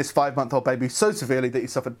shaking this 5-month-old baby so severely that he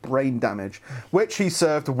suffered brain damage, which he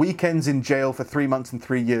served weekends in jail for 3 months and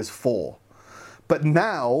 3 years for. But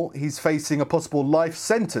now he's facing a possible life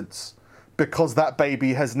sentence because that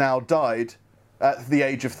baby has now died at the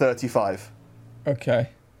age of 35. Okay.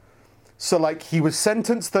 So like he was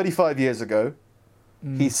sentenced 35 years ago.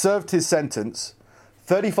 He served his sentence.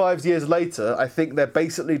 35 years later, I think they're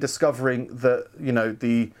basically discovering that,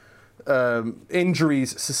 the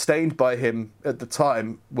injuries sustained by him at the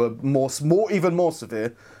time were even more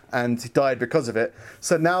severe, and he died because of it.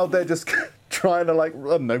 So now they're just trying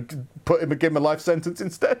to, give him a life sentence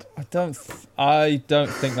instead. I don't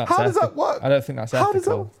think that's How does that work? I don't think that's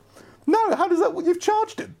ethical. How does that? You've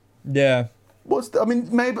charged him. Yeah.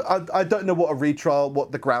 Maybe I don't know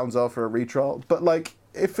what the grounds are for a retrial, but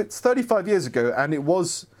if it's 35 years ago and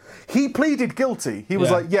he pleaded guilty, he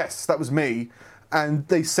was like, yes, that was me, and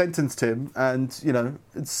they sentenced him, and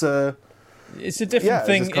it's a different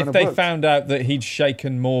thing if they found out that he'd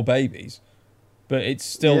shaken more babies, but it's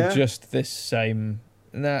still just this same.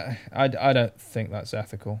 Nah, I don't think that's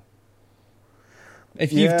ethical.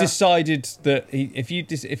 If you've decided that if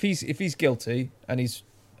he's guilty and he's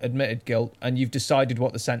admitted guilt and you've decided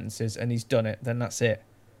what the sentence is and he's done it, then that's it.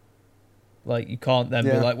 You can't then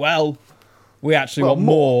be like, well, we actually want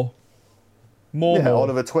more. More.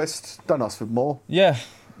 Oliver Twist, don't ask for more. Yeah,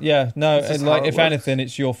 no, if anything,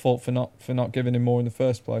 it's your fault for not giving him more in the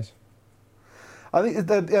first place. I think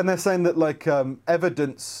they're saying that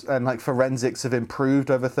evidence and forensics have improved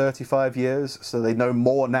over 35 years, so they know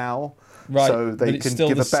more now. Right, so they but it's can still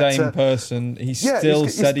give the a better... same person. He still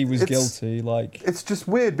said he was guilty. It's just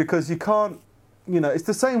weird because you can't, it's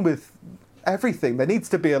the same with everything. There needs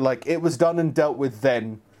to be it was done and dealt with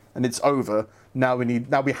then, and it's over. Now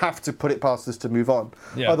we have to put it past us to move on.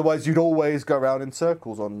 Yeah. Otherwise, you'd always go around in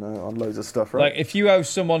circles on loads of stuff, right? If you owe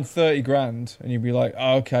someone 30 grand and you'd be like,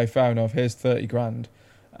 oh, okay, fair enough, here's 30 grand,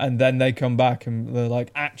 and then they come back and they're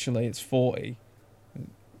like, actually, it's 40.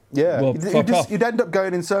 Yeah, well, you'd end up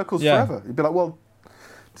going in circles forever. You'd be like, well,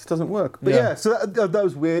 this doesn't work. But so that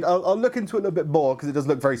was weird. I'll look into it a little bit more because it does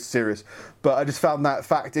look very serious. But I just found that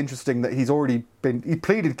fact interesting that he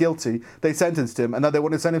pleaded guilty, they sentenced him, and now they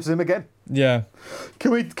want to sentence him again. Yeah.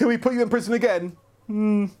 Can we put you in prison again?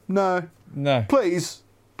 No. Please.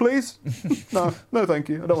 No, thank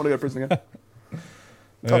you. I don't want to go to prison again.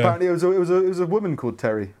 Apparently, it was a woman called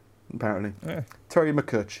Terry. Apparently, Terry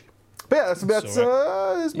McCurchie. But yeah, that's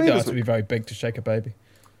it's me. You don't have to be very big to shake a baby.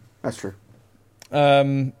 That's true. All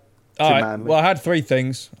right. Well, I had 3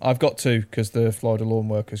 things. I've got 2 because the Florida lawn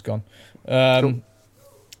worker's gone. Cool.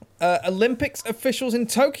 Olympics officials in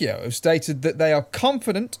Tokyo have stated that they are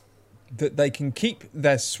confident that they can keep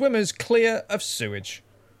their swimmers clear of sewage,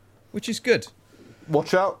 which is good.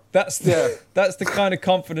 Watch out. That's the kind of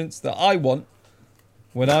confidence that I want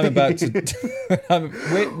when I'm about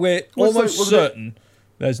to. We're almost certain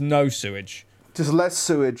there's no sewage. Just less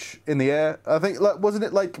sewage in the air. I think, wasn't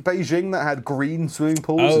it like Beijing that had green swimming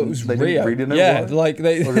pools? Oh, it was they Rio. Didn't really know yeah, why? like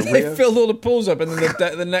they filled all the pools up, and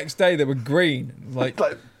then the next day they were green. Like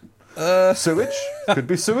sewage? Could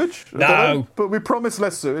be sewage. I don't No. know, but we promise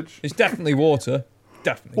less sewage. it's definitely water.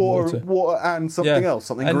 Definitely Or water. water and something else,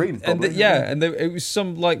 something green. Probably. It was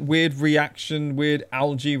some like weird reaction, weird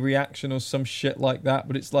algae reaction or some shit like that.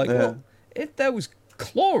 But it's like, well, if there was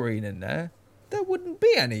chlorine in there wouldn't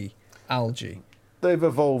be any algae. They've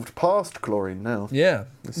evolved past chlorine now. Yeah,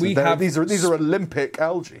 These are Olympic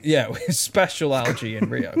algae. Yeah, special algae in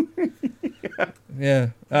Rio. Yeah.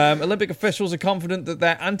 Olympic officials are confident that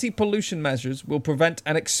their anti-pollution measures will prevent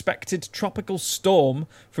an expected tropical storm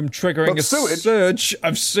from triggering a surge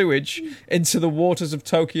of sewage into the waters of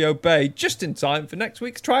Tokyo Bay just in time for next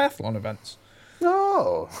week's triathlon events.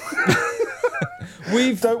 Oh.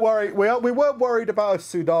 Don't worry. We weren't worried about a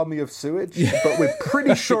tsunami of sewage, but we're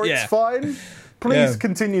pretty sure it's fine. Please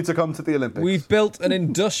continue to come to the Olympics. We've built an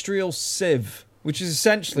industrial sieve, which is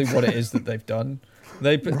essentially what it is that they've done.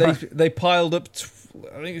 They piled up,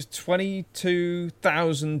 I think it was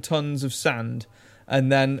 22,000 tons of sand,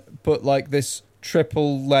 and then put like this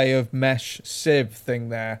triple layer of mesh sieve thing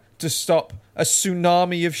there to stop a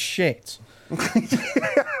tsunami of shit.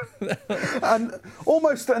 And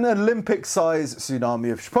almost an Olympic-sized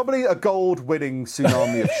tsunami of probably a gold-winning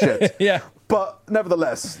tsunami of shit. Yeah. But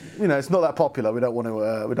nevertheless, it's not that popular. We don't want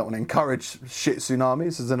to encourage shit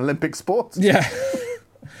tsunamis as an Olympic sport. Yeah.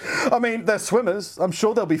 I mean, they're swimmers. I'm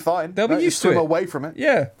sure they'll be fine. They'll be used to swim it. away from it.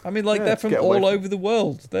 Yeah. I mean, they're from get away all from over the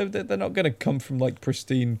world. They're not going to come from like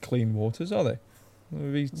pristine, clean waters, are they?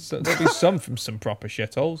 There'll be some from some proper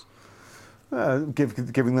shitholes.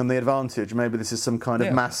 Giving them the advantage. Maybe this is some kind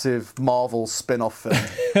of massive Marvel spin-off film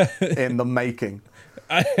in the making.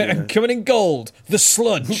 Coming in gold, the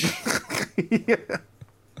sludge.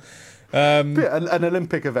 An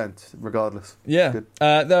Olympic event, regardless. Yeah,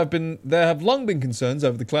 there have long been concerns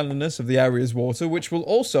over the cleanliness of the area's water, which will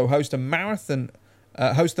also host the marathon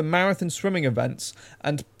swimming events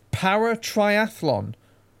and para triathlon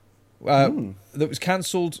that was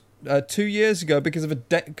cancelled 2 years ago because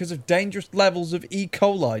of dangerous levels of E.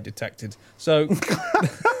 coli detected. So.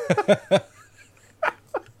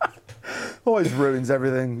 Always ruins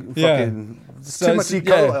everything. Yeah. Too much E.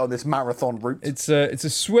 coli on this marathon route. It's a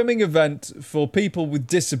swimming event for people with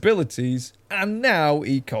disabilities, and now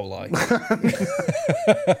E. coli.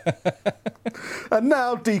 And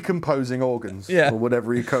now decomposing organs. Yeah. Or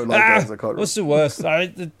whatever E. coli does. I can't remember. What's the worst?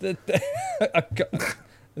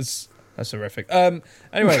 That's horrific.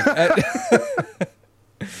 Anyway.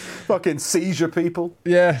 Fucking seizure people.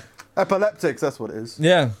 Yeah. Epileptics, that's what it is.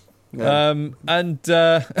 Yeah. Yeah.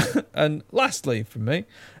 And lastly, from me,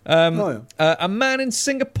 a man in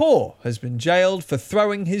Singapore has been jailed for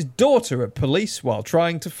throwing his daughter at police while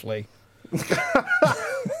trying to flee.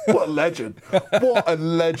 What a legend. What a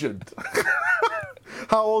legend.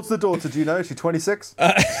 How old's the daughter, do you know? Is she 26?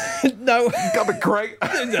 No. That'd be great.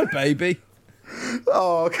 A baby.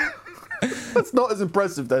 Oh, okay. That's not as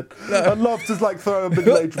impressive then. No. I'd love to throw a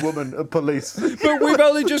middle-aged woman at police. But we've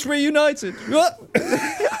only just reunited. What?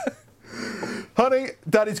 Honey,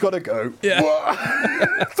 Daddy's got to go.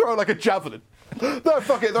 Yeah. Throw like a javelin. No,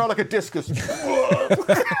 fuck it. Throw like a discus.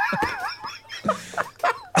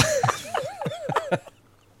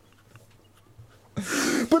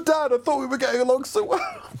 But Dad, I thought we were getting along so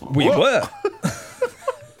well. We were.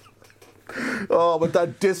 Oh, my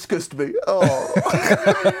dad discused me. Oh.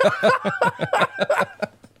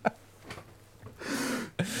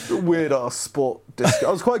 Weird ass sport discus.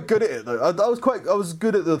 I was quite good at it though. I was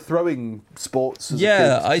good at the throwing sports. As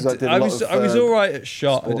a kid, I was all right at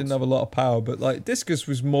shot. sports. I didn't have a lot of power, but discus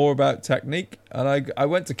was more about technique, and I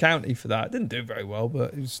went to county for that. I didn't do very well,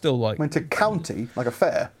 but it was still Went to county, like a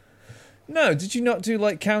fair. No, did you not do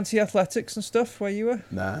county athletics and stuff where you were?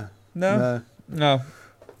 Nah. No.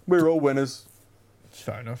 We were all winners.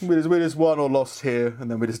 Fair enough. We just won or lost here, and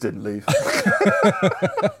then we just didn't leave.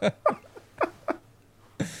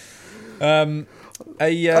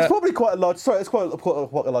 That's probably quite a large. Sorry, it's quite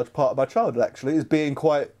a large part of my childhood. Actually, is being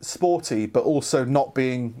quite sporty, but also not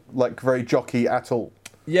being very jockey at all.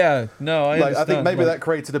 Yeah, no, I understand. I think maybe that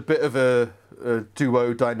created a bit of a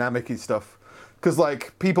duo dynamic-y stuff. Because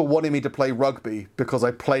people wanted me to play rugby because I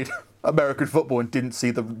played American football and didn't see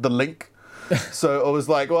the link. So I was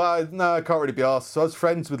like, well, no, I can't really be asked. So I was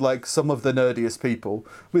friends with some of the nerdiest people.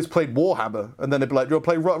 We just played Warhammer, and then they'd be like, do you want to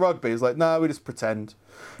play rugby? It's like, no, we just pretend.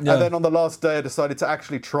 Yeah. And then on the last day, I decided to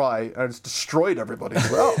actually try, and I just destroyed everybody.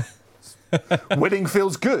 Like, Winning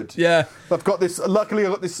feels good. Yeah. I've got this. Luckily,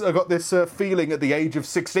 I got this feeling at the age of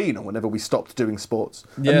 16, or whenever we stopped doing sports,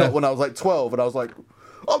 Yeah. and not when I was like 12, and I was like,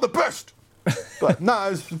 "I'm the best." But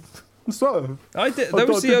no, so I did. That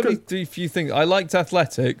was the only few things I liked.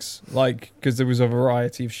 Athletics, like because there was a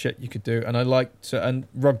variety of shit you could do, and I liked and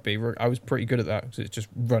rugby. I was pretty good at that because it's just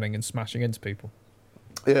running and smashing into people.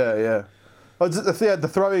 Yeah. The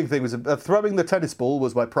throwing thing was throwing the tennis ball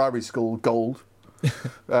was my primary school gold,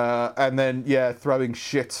 and then throwing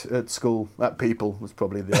shit at school at people was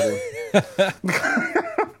probably the other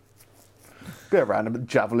one. Bit of random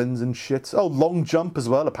javelins and shit. Oh, long jump as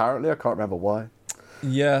well. Apparently, I can't remember why.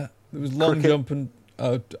 Yeah, there was long jump and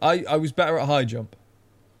I was better at high jump.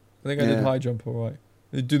 I think I did high jump all right.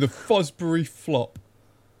 They do the Fosbury flop.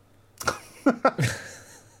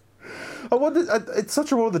 I wonder. It's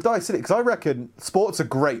such a roll of the dice, isn't it? Because I reckon sports are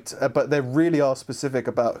great, but they really are specific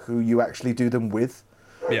about who you actually do them with.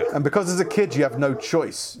 Yeah. And because as a kid you have no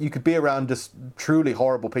choice, you could be around just truly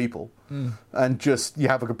horrible people, and just you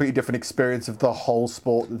have a completely different experience of the whole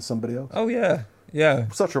sport than somebody else. Oh yeah.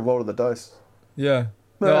 Such a roll of the dice. Yeah.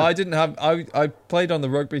 No, I didn't have. I played on the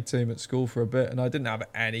rugby team at school for a bit, and I didn't have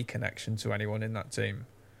any connection to anyone in that team.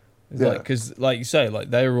 It's because, like you say,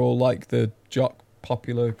 like they were all like the jock,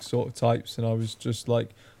 popular sort of types, and I was just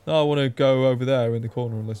like, no, I want to go over there in the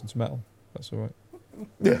corner and listen to metal. That's all right.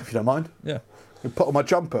 Yeah, if you don't mind. Yeah. You put on my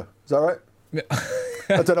jumper. Is that right? Yeah.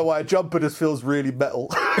 I don't know why a jumper just feels really metal.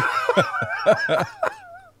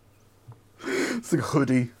 It's like a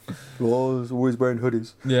hoodie. I was always wearing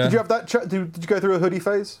hoodies. Yeah. Did you have that? Did you go through a hoodie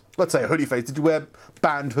phase? Let's say a hoodie phase. Did you wear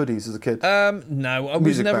band hoodies as a kid? No, I was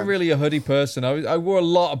Music never band. really a hoodie person. I wore a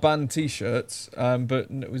lot of band T-shirts, but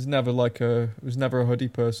it was never a hoodie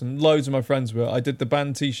person. Loads of my friends were. I did the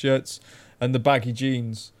band T-shirts and the baggy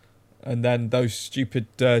jeans, and then those stupid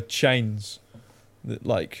chains that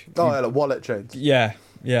like. Like wallet chains. Yeah.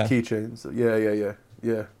 Keychains.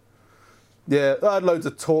 Yeah. Yeah, I had loads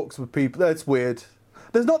of talks with people. That's weird.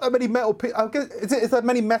 There's not that many metal people. Is there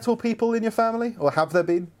many metal people in your family, or have there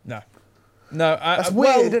been? No. That's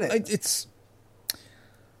weird, isn't it? It's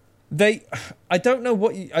I don't know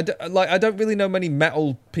what I don't really know many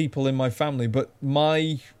metal people in my family, but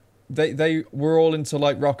they were all into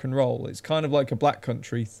like rock and roll. It's kind of like a Black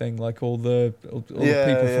Country thing, like all the people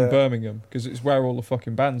from Birmingham, because it's where all the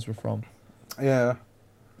fucking bands were from. Yeah.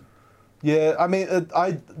 Yeah, I mean,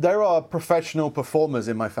 there are professional performers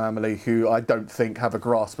in my family who I don't think have a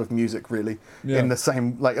grasp of music really, in the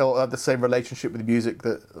same or have the same relationship with music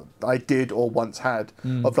that I did or once had,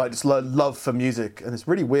 of like just love for music. And it's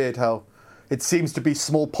really weird how it seems to be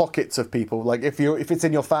small pockets of people. Like if it's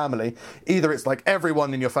in your family, either it's like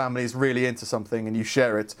everyone in your family is really into something and you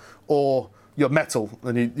share it, or you're metal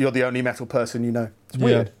and you're the only metal person you know. It's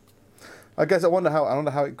weird. Yeah. I guess I wonder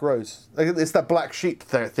how it grows. It's that black sheep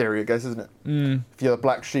theory, I guess, isn't it? If you're the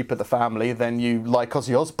black sheep of the family, then you like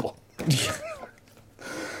Ozzy Osbourne.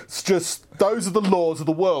 It's just those are the laws of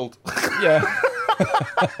the world. Yeah.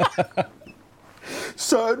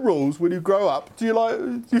 Certain rules when you grow up. Do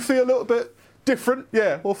you feel a little bit different?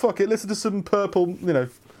 Yeah. Well, fuck it. Listen to some Purple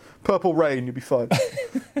Rain. You'll be fine.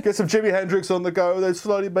 Get some Jimi Hendrix on the go. Then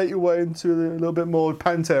slowly make your way into a little bit more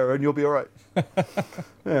Pantera, and you'll be all right.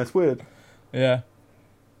 Yeah, it's weird. Yeah.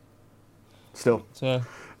 Still. So.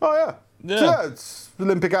 Oh yeah. Yeah. So, yeah, it's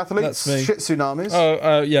Olympic athletes. That's me. Shit tsunamis.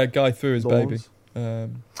 Oh, yeah. Guy threw his baby.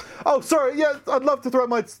 Oh, sorry. Yeah, I'd love to throw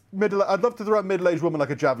a middle-aged woman like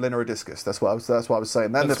a javelin or a discus. That's what I was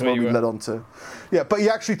saying. That's what we led on to. Yeah, but he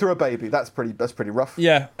actually threw a baby. That's pretty rough.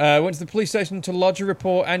 Yeah. Went to the police station to lodge a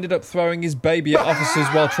report. Ended up throwing his baby at officers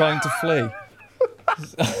while trying to flee.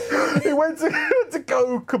 He went to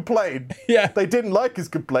go complain. Yeah. They didn't like his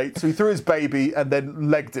complaint, so he threw his baby and then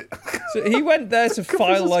legged it. So he went there to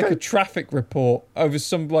file like a traffic report over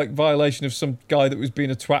some like violation of some guy that was being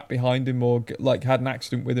a twat behind him, or like had an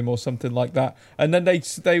accident with him or something like that. And then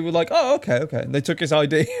they were like, oh, okay. And they took his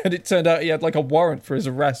ID, and it turned out he had like a warrant for his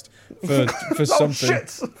arrest for Oh something. shit!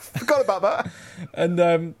 Forgot about that. And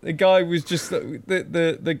the guy was just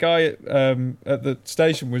the guy at the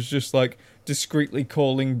station was just like discreetly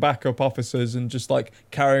calling backup officers and just like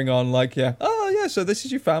carrying on like, so this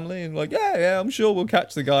is your family, and like, I'm sure we'll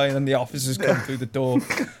catch the guy. And then the officers come through the door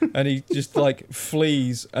and he just like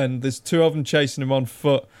flees, and there's two of them chasing him on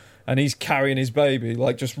foot, and he's carrying his baby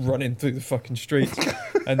like just running through the fucking streets.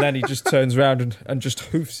 And then he just turns around and just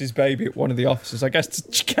hoofs his baby at one of the officers, I guess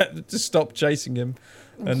to stop chasing him.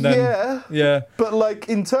 And then yeah. But like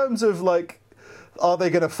in terms of like, are they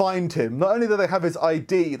going to find him? Not only do they have his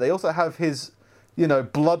ID, they also have his,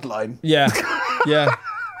 bloodline. Yeah.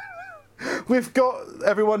 we've got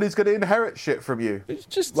everyone who's going to inherit shit from you. It's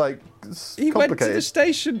just Like, it's he went to complicated. the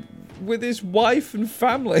station with his wife and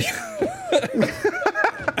family.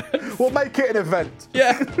 We'll make it an event.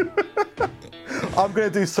 Yeah. I'm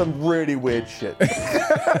going to do some really weird shit.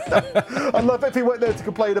 I love it if he went there to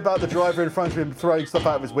complain about the driver in front of him throwing stuff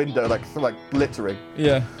out of his window, like littering.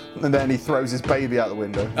 Yeah. And then he throws his baby out the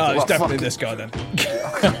window. Oh, it's like, definitely fuck this guy then.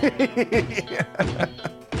 it.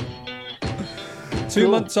 2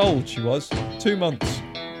 Cool. months old she was. 2 months.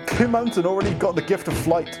 2 months and already got the gift of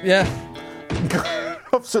flight. Yeah.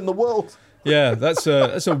 Ups in the world. Yeah, that's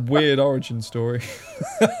a weird origin story.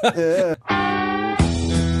 Yeah.